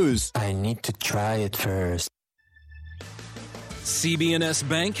the news. I need to try it first. CB&S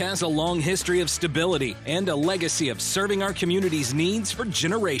Bank has a long history of stability and a legacy of serving our community's needs for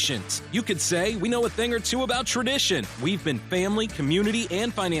generations. You could say we know a thing or two about tradition. We've been family, community,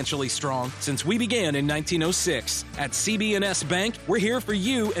 and financially strong since we began in 1906. At CB&S Bank, we're here for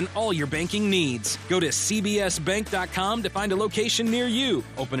you and all your banking needs. Go to cbsbank.com to find a location near you.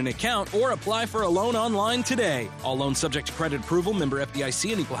 Open an account or apply for a loan online today. All loans subject to credit approval, member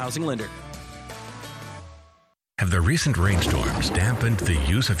FDIC, and equal housing lender. Have the recent rainstorms dampened the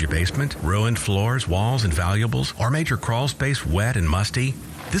use of your basement, ruined floors, walls, and valuables, or made your crawl space wet and musty?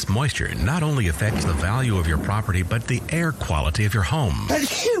 This moisture not only affects the value of your property, but the air quality of your home.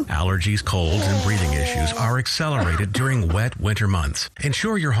 Allergies, colds, and breathing issues are accelerated during wet winter months.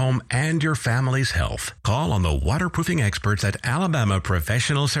 Ensure your home and your family's health. Call on the waterproofing experts at Alabama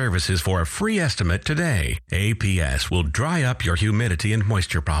Professional Services for a free estimate today. APS will dry up your humidity and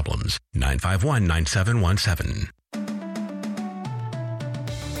moisture problems. 951-9717.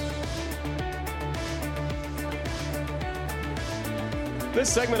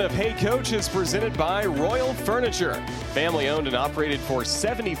 This segment of Hey Coach is presented by Royal Furniture. Family owned and operated for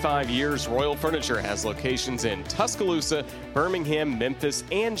 75 years, Royal Furniture has locations in Tuscaloosa, Birmingham, Memphis,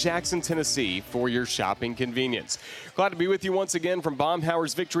 and Jackson, Tennessee for your shopping convenience. Glad to be with you once again from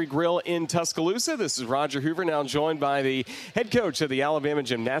Baumhower's Victory Grill in Tuscaloosa. This is Roger Hoover, now joined by the head coach of the Alabama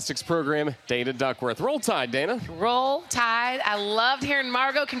Gymnastics Program, Dana Duckworth. Roll Tide, Dana. Roll Tide. I loved hearing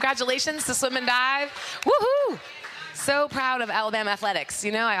Margot. Congratulations to Swim and Dive. Woohoo! So proud of Alabama athletics.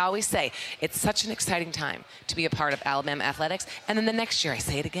 You know, I always say it's such an exciting time to be a part of Alabama athletics. And then the next year I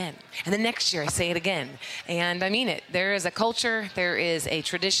say it again. And the next year I say it again. And I mean it. There is a culture. There is a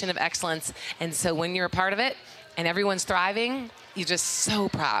tradition of excellence. And so when you're a part of it and everyone's thriving, you're just so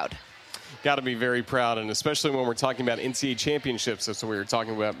proud. Got to be very proud, and especially when we're talking about NCAA championships. That's what we were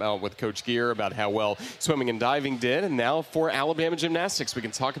talking about with Coach Gear, about how well swimming and diving did. And now for Alabama gymnastics, we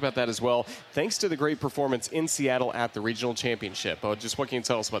can talk about that as well, thanks to the great performance in Seattle at the regional championship. Just what can you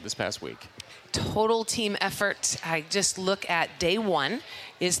tell us about this past week? Total team effort. I just look at day one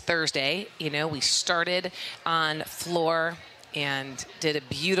is Thursday. You know, we started on floor and did a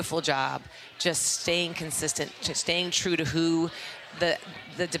beautiful job just staying consistent, just staying true to who the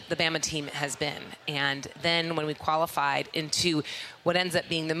Bama team has been. And then when we qualified into what ends up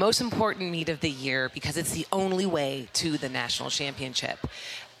being the most important meet of the year, because it's the only way to the national championship,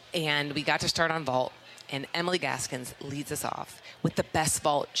 And we got to start on vault, and Emily Gaskins leads us off with the best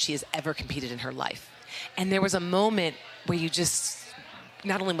vault she has ever competed in her life. And there was a moment where you just,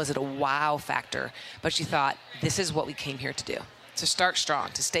 not only was it a wow factor, but you thought, this is what we came here to do. To start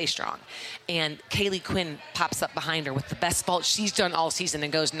strong, to stay strong. And Kaylee Quinn pops up behind her with the best vault she's done all season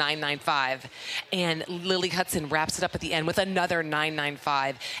and goes 9.95. And Lily Hudson wraps it up at the end with another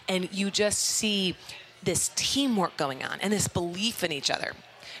 9.95. And you just see this teamwork going on and this belief in each other.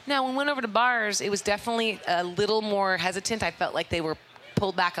 Now, when we went over to bars, it was definitely a little more hesitant. I felt like they were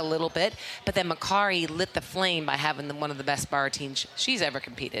pulled back a little bit, but then Makari lit the flame by having one of the best bar teams she's ever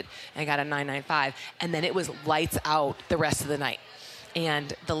competed and got a 9.95, and then it was lights out the rest of the night.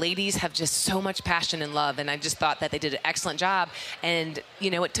 And the ladies have just so much passion and love, and I just thought that they did an excellent job. And,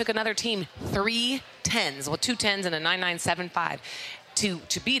 it took another team 3 10s, 2 10s and a 9.975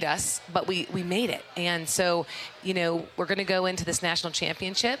 to beat us, but we made it. And so, we're going to go into this national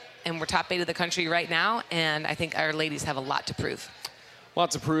championship, and we're top 8 of the country right now, and I think our ladies have a lot to prove.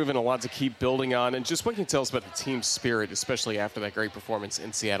 Lots to prove and a lot to keep building on. And just what can you tell us about the team spirit, especially after that great performance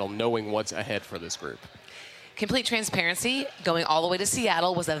in Seattle, knowing what's ahead for this group? Complete transparency, going all the way to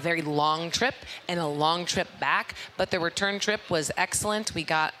Seattle was a very long trip and a long trip back, but the return trip was excellent. We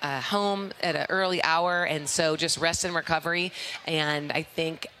got home at an early hour, and so just rest and recovery. And I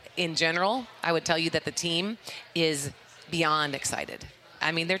think in general, I would tell you that the team is beyond excited.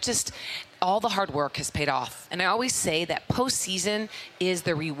 I mean, they're just, all the hard work has paid off. And I always say that postseason is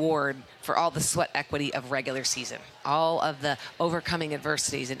the reward for all the sweat equity of regular season, all of the overcoming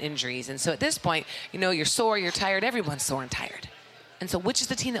adversities and injuries. And so at this point, you're sore, you're tired, everyone's sore and tired. And so which is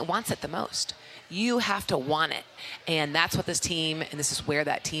the team that wants it the most? You have to want it. And that's what this team, and this is where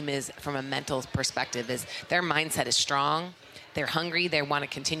that team is from a mental perspective, is their mindset is strong. They're hungry. They want to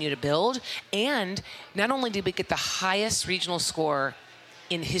continue to build. And not only did we get the highest regional score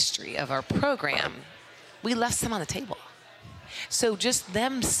in history of our program, we left some on the table. So just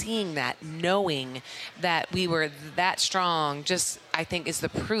them seeing that, knowing that we were that strong, just I think is the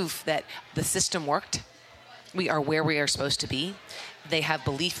proof that the system worked. We are where we are supposed to be. They have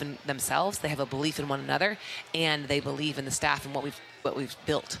belief in themselves. They have a belief in one another, and they believe in the staff and what we've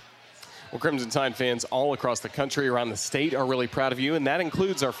built. Well, Crimson Tide fans all across the country, around the state, are really proud of you, and that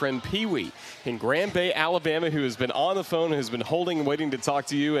includes our friend Pee Wee in Grand Bay, Alabama, who has been on the phone, who's been holding and waiting to talk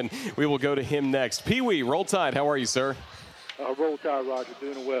to you, and we will go to him next. Pee Wee, Roll Tide, how are you, sir? Roll Tide, Roger,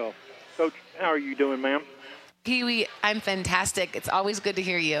 doing well. Coach, how are you doing, ma'am? Pee Wee, I'm fantastic. It's always good to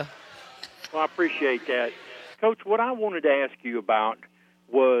hear you. Well, I appreciate that. Coach, what I wanted to ask you about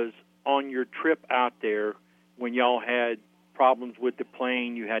was on your trip out there when y'all had problems with the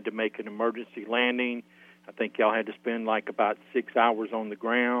plane, you had to make an emergency landing. I think y'all had to spend like about 6 hours on the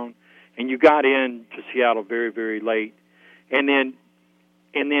ground, and you got in to Seattle very, very late. And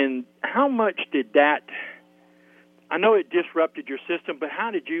then how much did that, I know it disrupted your system, but how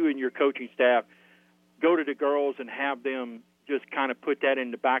did you and your coaching staff go to the girls and have them just kind of put that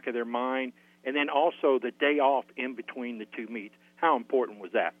in the back of their mind? And then also the day off in between the two meets, how important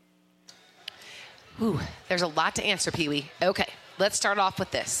was that? Ooh, there's a lot to answer, Pee Wee. Okay, let's start off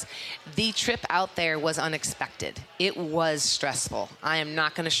with this. The trip out there was unexpected. It was stressful. I am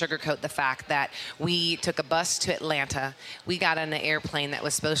not going to sugarcoat the fact that we took a bus to Atlanta. We got on an airplane that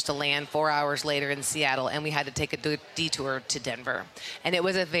was supposed to land 4 hours later in Seattle, and we had to take a detour to Denver. And it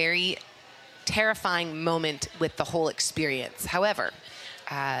was a very terrifying moment with the whole experience. However,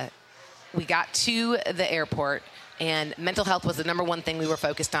 we got to the airport, and mental health was the number one thing we were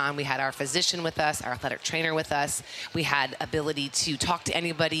focused on. We had our physician with us, our athletic trainer with us. We had ability to talk to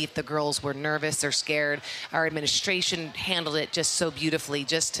anybody if the girls were nervous or scared. Our administration handled it just so beautifully,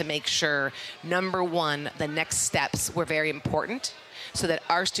 just to make sure, number one, the next steps were very important so that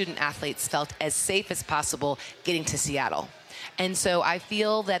our student athletes felt as safe as possible getting to Seattle. And so I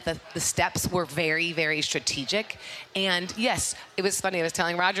feel that the steps were very, very strategic. And yes, it was funny. I was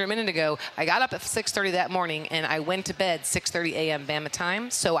telling Roger a minute ago, I got up at 6:30 that morning and I went to bed 6:30 a.m. Bama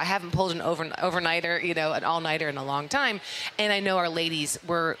time. So I haven't pulled an overnighter, an all-nighter in a long time. And I know our ladies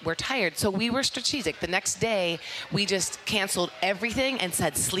were tired. So we were strategic. The next day, we just canceled everything and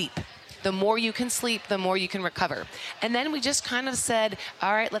said sleep. The more you can sleep, the more you can recover. And then we just kind of said,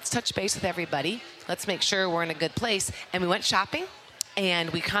 all right, let's touch base with everybody. Let's make sure we're in a good place. And we went shopping,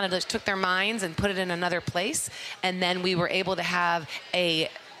 and we kind of just took their minds and put it in another place. And then we were able to have a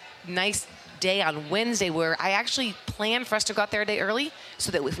nice day on Wednesday where I actually planned for us to go out there a day early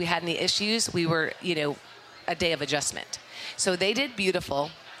so that if we had any issues, we were, a day of adjustment. So they did beautiful,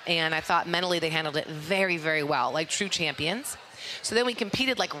 and I thought mentally they handled it very, very well, like true champions. So then we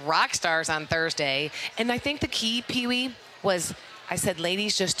competed like rock stars on Thursday. And I think the key, Pee Wee, was I said,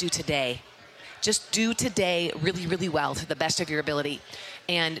 ladies, just do today. Just do today really, really well to the best of your ability.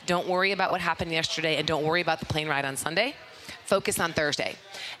 And don't worry about what happened yesterday, and don't worry about the plane ride on Sunday. Focus on Thursday.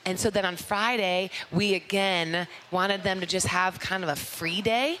 And so then on Friday, we again wanted them to just have kind of a free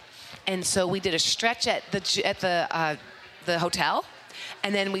day. And so we did a stretch at the hotel,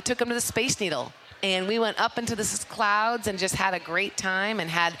 and then we took them to the Space Needle. And we went up into the clouds and just had a great time and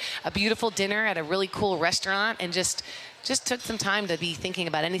had a beautiful dinner at a really cool restaurant and just took some time to be thinking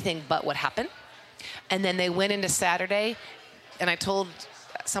about anything but what happened. And then they went into Saturday, and I told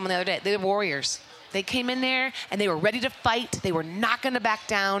someone the other day, they were warriors. They came in there, and they were ready to fight. They were not going to back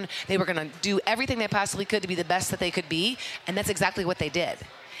down. They were going to do everything they possibly could to be the best that they could be, and that's exactly what they did.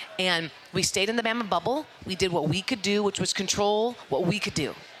 And we stayed in the Bama bubble. We did what we could do, which was control what we could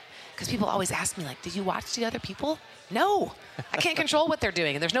do. Because people always ask me, like, did you watch the other people? No. I can't control what they're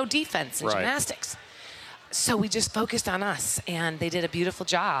doing, and there's no defense in gymnastics. So we just focused on us, and they did a beautiful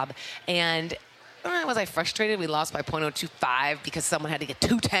job. And was I frustrated? We lost by .025 because someone had to get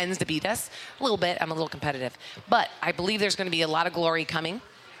 2 10s to beat us. A little bit. I'm a little competitive. But I believe there's going to be a lot of glory coming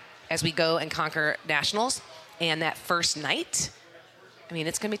as we go and conquer nationals. And that first night, I mean,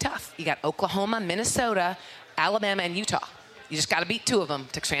 it's going to be tough. You got Oklahoma, Minnesota, Alabama, and Utah. You just got to beat 2 of them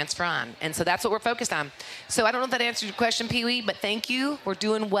to transfer on. And so that's what we're focused on. So I don't know if that answered your question, Pee-wee, but thank you. We're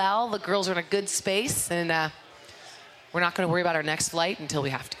doing well. The girls are in a good space. And we're not going to worry about our next flight until we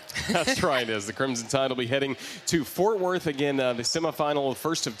have to. That's right, as the Crimson Tide will be heading to Fort Worth again, the semifinal, the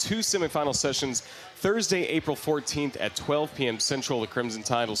first of 2 semifinal sessions, Thursday, April 14th at 12 p.m. Central. The Crimson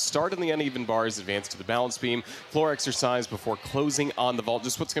Tide will start in the uneven bars, advance to the balance beam, floor exercise before closing on the vault.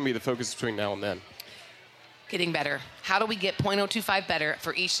 Just what's going to be the focus between now and then? Getting better. How do we get .025 better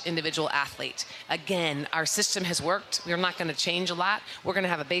for each individual athlete? Again, our system has worked. We're not going to change a lot. We're going to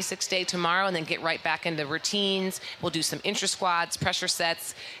have a basics day tomorrow and then get right back into routines. We'll do some intra-squads, pressure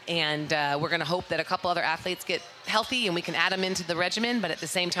sets, and we're going to hope that a couple other athletes get healthy and we can add them into the regimen. But at the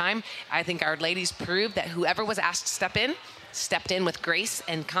same time, I think our ladies proved that whoever was asked to step in, stepped in with grace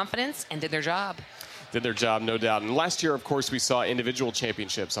and confidence and did their job. Did their job, no doubt. And last year, of course, we saw individual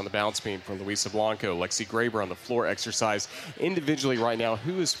championships on the balance beam from Luisa Blanco, Lexi Graber on the floor exercise. Individually right now,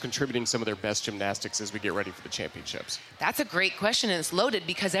 who is contributing some of their best gymnastics as we get ready for the championships? That's a great question, and it's loaded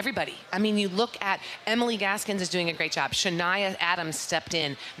because everybody. I mean, you look at Emily Gaskins is doing a great job. Shania Adams stepped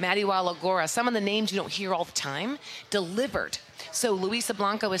in. Maddie Walagora, some of the names you don't hear all the time, delivered. So Luisa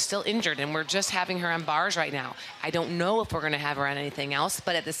Blanco is still injured, and we're just having her on bars right now. I don't know if we're going to have her on anything else,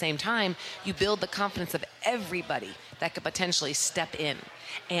 but at the same time, you build the confidence of everybody that could potentially step in.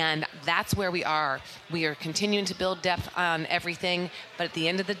 And that's where we are. We are continuing to build depth on everything, but at the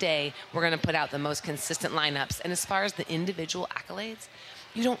end of the day, we're going to put out the most consistent lineups. And as far as the individual accolades,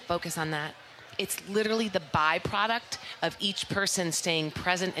 you don't focus on that. It's literally the byproduct of each person staying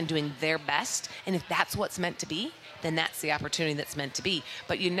present and doing their best. And if that's what's meant to be, then that's the opportunity that's meant to be.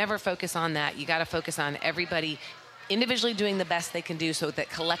 But you never focus on that. You got to focus on everybody individually doing the best they can do so that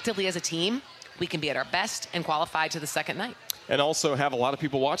collectively as a team, we can be at our best and qualify to the second night. And also have a lot of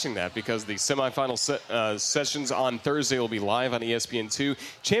people watching that because the semifinal sessions on Thursday will be live on ESPN2.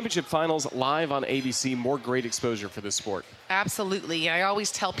 Championship finals live on ABC. More great exposure for this sport. Absolutely. I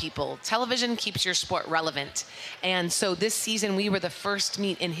always tell people, television keeps your sport relevant. And so this season, we were the first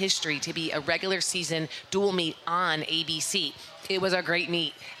meet in history to be a regular season dual meet on ABC. It was a great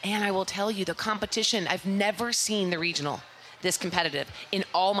meet. And I will tell you, the competition, I've never seen the regional this competitive in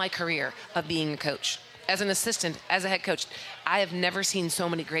all my career of being a coach. As an assistant, as a head coach, I have never seen so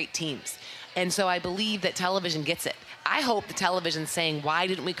many great teams. And so I believe that television gets it. I hope the television's saying, why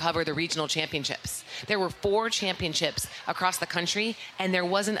didn't we cover the regional championships? There were 4 championships across the country, and there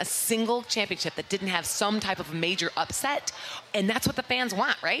wasn't a single championship that didn't have some type of major upset. And that's what the fans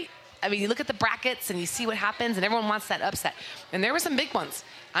want, right? I mean, you look at the brackets and you see what happens, and everyone wants that upset. And there were some big ones.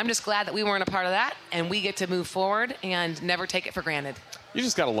 I'm just glad that we weren't a part of that, and we get to move forward and never take it for granted. You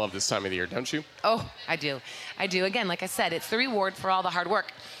just got to love this time of the year, don't you? Oh, I do. I do. Again, like I said, it's the reward for all the hard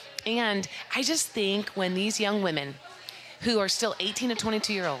work. And I just think when these young women who are still 18 to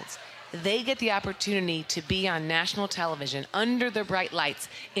 22-year-olds, they get the opportunity to be on national television under the bright lights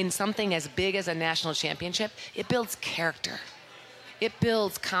in something as big as a national championship, it builds character. It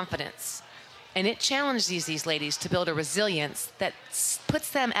builds confidence. And it challenges these ladies to build a resilience that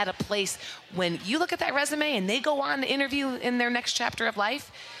puts them at a place when you look at that resume and they go on to interview in their next chapter of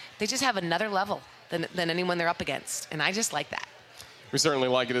life, they just have another level than anyone they're up against. And I just like that. We certainly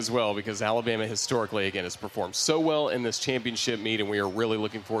like it as well because Alabama historically, again, has performed so well in this championship meet, and we are really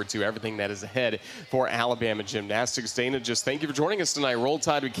looking forward to everything that is ahead for Alabama gymnastics. Dana, just thank you for joining us tonight. Roll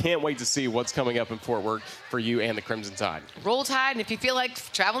Tide. We can't wait to see what's coming up in Fort Worth for you and the Crimson Tide. Roll Tide, and if you feel like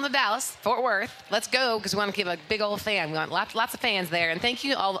traveling to Dallas, Fort Worth, let's go because we want to keep a big old fan. We want lots of fans there, and thank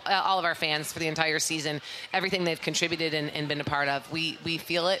you all of our fans for the entire season, everything they've contributed and been a part of. We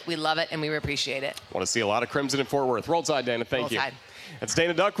feel it, we love it, and we appreciate it. Want to see a lot of Crimson in Fort Worth. Roll Tide, Dana. Thank you. Roll Tide. That's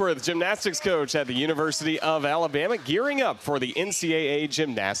Dana Duckworth, gymnastics coach at the University of Alabama, gearing up for the NCAA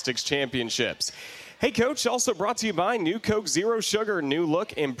Gymnastics Championships. Hey, Coach, also brought to you by New Coke Zero Sugar. New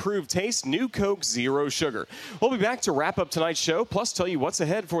look, improved taste, New Coke Zero Sugar. We'll be back to wrap up tonight's show, plus tell you what's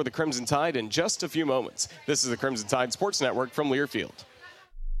ahead for the Crimson Tide in just a few moments. This is the Crimson Tide Sports Network from Learfield.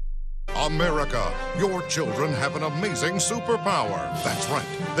 America, your children have an amazing superpower. That's right.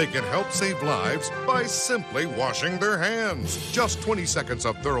 They can help save lives by simply washing their hands. Just 20 seconds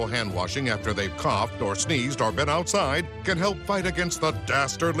of thorough hand washing after they've coughed or sneezed or been outside can help fight against the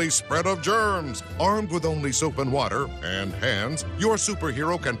dastardly spread of germs. Armed with only soap and water and hands, your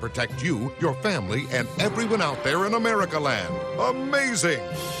superhero can protect you, your family, and everyone out there in America land. Amazing!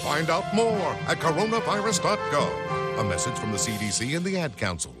 Find out more at coronavirus.gov. A message from the CDC and the Ad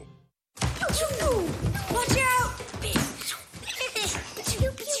Council. Watch out! You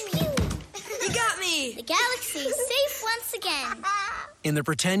got me! The galaxy is safe once again. In the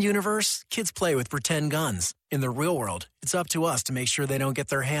pretend universe, kids play with pretend guns. In the real world, it's up to us to make sure they don't get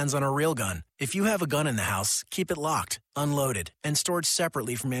their hands on a real gun. If you have a gun in the house, keep it locked, unloaded, and stored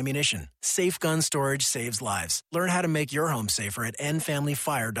separately from ammunition. Safe gun storage saves lives. Learn how to make your home safer at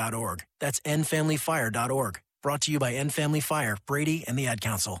endfamilyfire.org. That's endfamilyfire.org. Brought to you by End Family Fire, Brady, and the Ad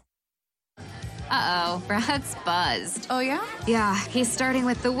Council. Uh-oh, Brad's buzzed. Oh, yeah? Yeah, he's starting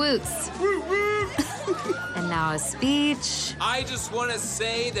with the woots. And now a speech. I just want to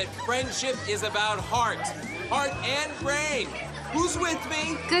say that friendship is about heart and brain. Who's with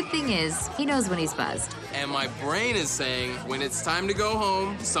me? Good thing is, he knows when he's buzzed. And my brain is saying, when it's time to go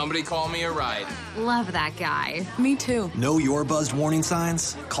home, somebody call me a ride. Love that guy. Me too. Know your buzzed warning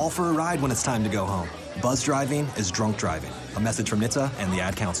signs? Call for a ride when it's time to go home. Buzz driving is drunk driving. A message from NHTSA and the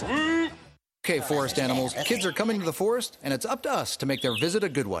Ad Council. Okay, forest animals, kids are coming to the forest, and it's up to us to make their visit a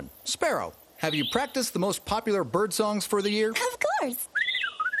good one. Sparrow, have you practiced the most popular bird songs for the year? Of course.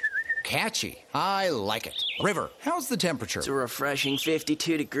 Catchy. I like it. River, how's the temperature? It's a refreshing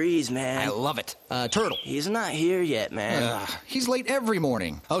 52 degrees, man. I love it. Turtle. He's not here yet, man. He's late every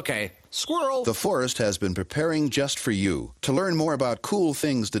morning. Okay. Squirrel. The forest has been preparing just for you. To learn more about cool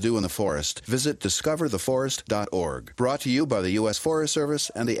things to do in the forest, visit discovertheforest.org. Brought to you by the U.S. Forest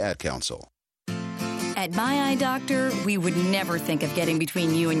Service and the Ad Council. At My Eye Doctor, we would never think of getting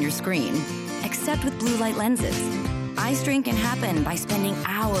between you and your screen, except with blue light lenses. Eye strain can happen by spending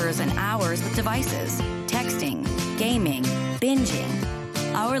hours and hours with devices, texting, gaming, binging.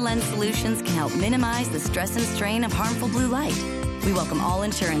 Our lens solutions can help minimize the stress and strain of harmful blue light. We welcome all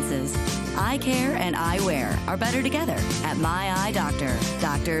insurances. Eye care and eyewear are better together at My Eye Doctor,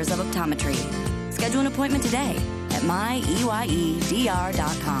 Doctors of Optometry. Schedule an appointment today at myeyedr.com.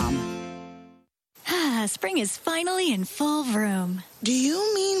 Spring is finally in full vroom. Do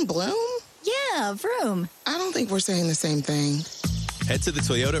you mean bloom? Yeah, vroom. I don't think we're saying the same thing. Head to the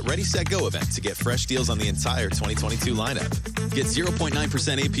Toyota Ready, Set, Go event to get fresh deals on the entire 2022 lineup. Get 0.9%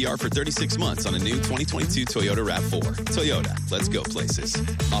 APR for 36 months on a new 2022 Toyota RAV4. Toyota, let's go places.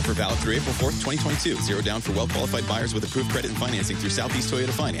 Offer valid through April 4th, 2022. Zero down for well-qualified buyers with approved credit and financing through Southeast Toyota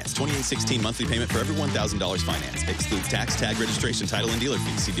Finance. 2816 monthly payment for every $1,000 finance. Excludes tax, tag, registration, title, and dealer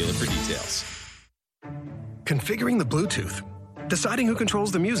fees. See dealer for details. Configuring the Bluetooth. Deciding who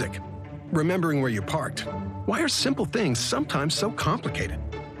controls the music. Remembering where you parked. Why are simple things sometimes so complicated?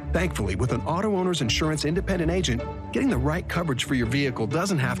 Thankfully, with an auto owner's insurance independent agent, getting the right coverage for your vehicle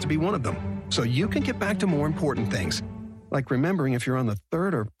doesn't have to be one of them. So you can get back to more important things, like remembering if you're on the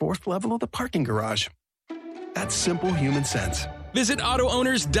 3rd or 4th level of the parking garage. That's simple human sense. Visit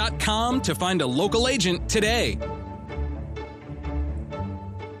AutoOwners.com to find a local agent today.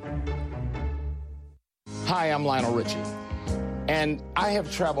 Hi, I'm Lionel Richie, and I have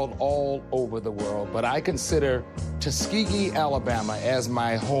traveled all over the world, but I consider Tuskegee, Alabama as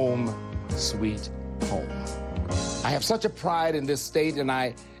my home sweet home. I have such a pride in this state, and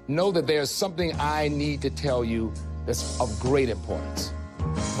I know that there's something I need to tell you that's of great importance.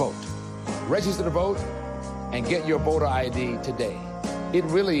 Vote. Register to vote and get your voter ID today. It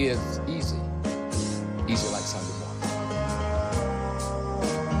really is easy. Easy like Sunday morning.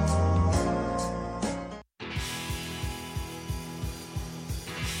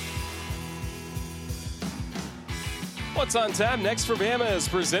 What's on tap next for Bama is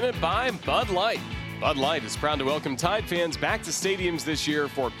presented by Bud Light. Bud Light is proud to welcome Tide fans back to stadiums this year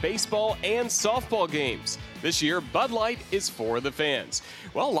for baseball and softball games. This year, Bud Light is for the fans.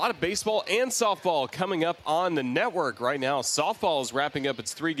 Well, a lot of baseball and softball coming up on the network right now. Softball is wrapping up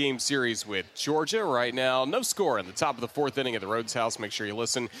its 3-game series with Georgia right now. No score in the top of the 4th inning at the Rhodes House. Make sure you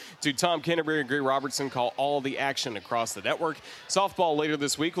listen to Tom Canterbury and Gray Robertson call all the action across the network. Softball later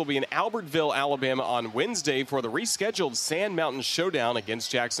this week will be in Albertville, Alabama on Wednesday for the rescheduled Sand Mountain Showdown against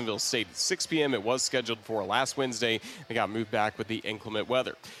Jacksonville State at 6 p.m. It was scheduled for last Wednesday. It got moved back with the inclement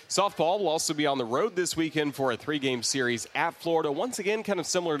weather. Softball will also be on the road this weekend for a 3-game series at Florida. Once again, kind of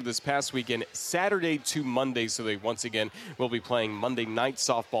similar to this past weekend, Saturday to Monday. So they once again will be playing Monday night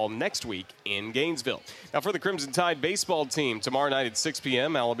softball next week in Gainesville. Now for the Crimson Tide baseball team, tomorrow night at 6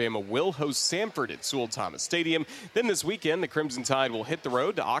 p.m., Alabama will host Samford at Sewell Thomas Stadium. Then this weekend, the Crimson Tide will hit the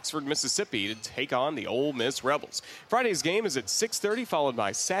road to Oxford, Mississippi to take on the Ole Miss Rebels. Friday's game is at 6:30, followed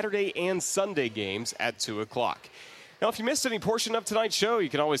by Saturday and Sunday games at 2 o'clock. Now, if you missed any portion of tonight's show, you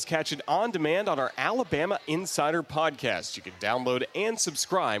can always catch it on demand on our Alabama Insider podcast. You can download and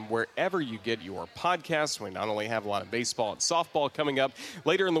subscribe wherever you get your podcasts. We not only have a lot of baseball and softball coming up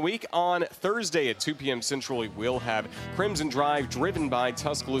later in the week, on Thursday at 2 p.m. Central, we will have Crimson Drive driven by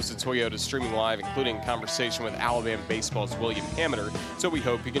Tuscaloosa Toyota streaming live, including conversation with Alabama Baseball's William Haminer. So we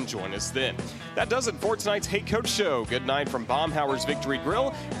hope you can join us then. That does it for tonight's Hey Coach Show. Good night from Baumhower's Victory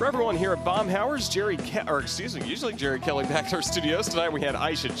Grill. For everyone here at Baumhower's, usually Jerry Kelly back to our studios. Tonight we had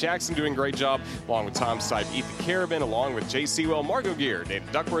Aisha Jackson doing a great job, along with Tom Stipe, Ethan Carabin, along with Jay Sewell, Margot Gear,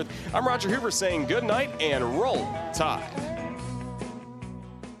 David Duckworth. I'm Roger Hoover saying good night and roll Tide.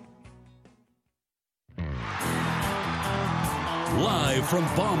 Live from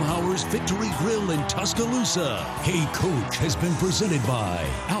Baumhower's Victory Grill in Tuscaloosa, Hey Coach has been presented by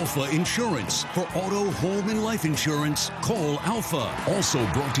Alpha Insurance. For auto, home, and life insurance, call Alpha. Also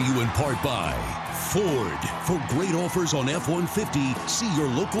brought to you in part by Ford. For great offers on F-150, see your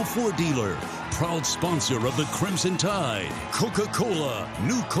local Ford dealer. Proud sponsor of the Crimson Tide. Coca-Cola.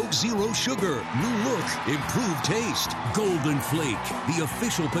 New Coke Zero Sugar. New look. Improved taste. Golden Flake. The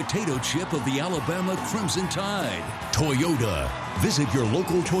official potato chip of the Alabama Crimson Tide. Toyota. Visit your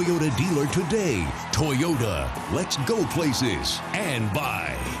local Toyota dealer today. Toyota. Let's go places. And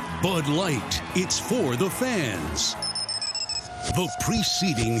by Bud Light. It's for the fans. The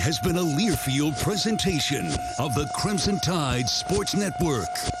preceding has been a Learfield presentation of the Crimson Tide Sports Network.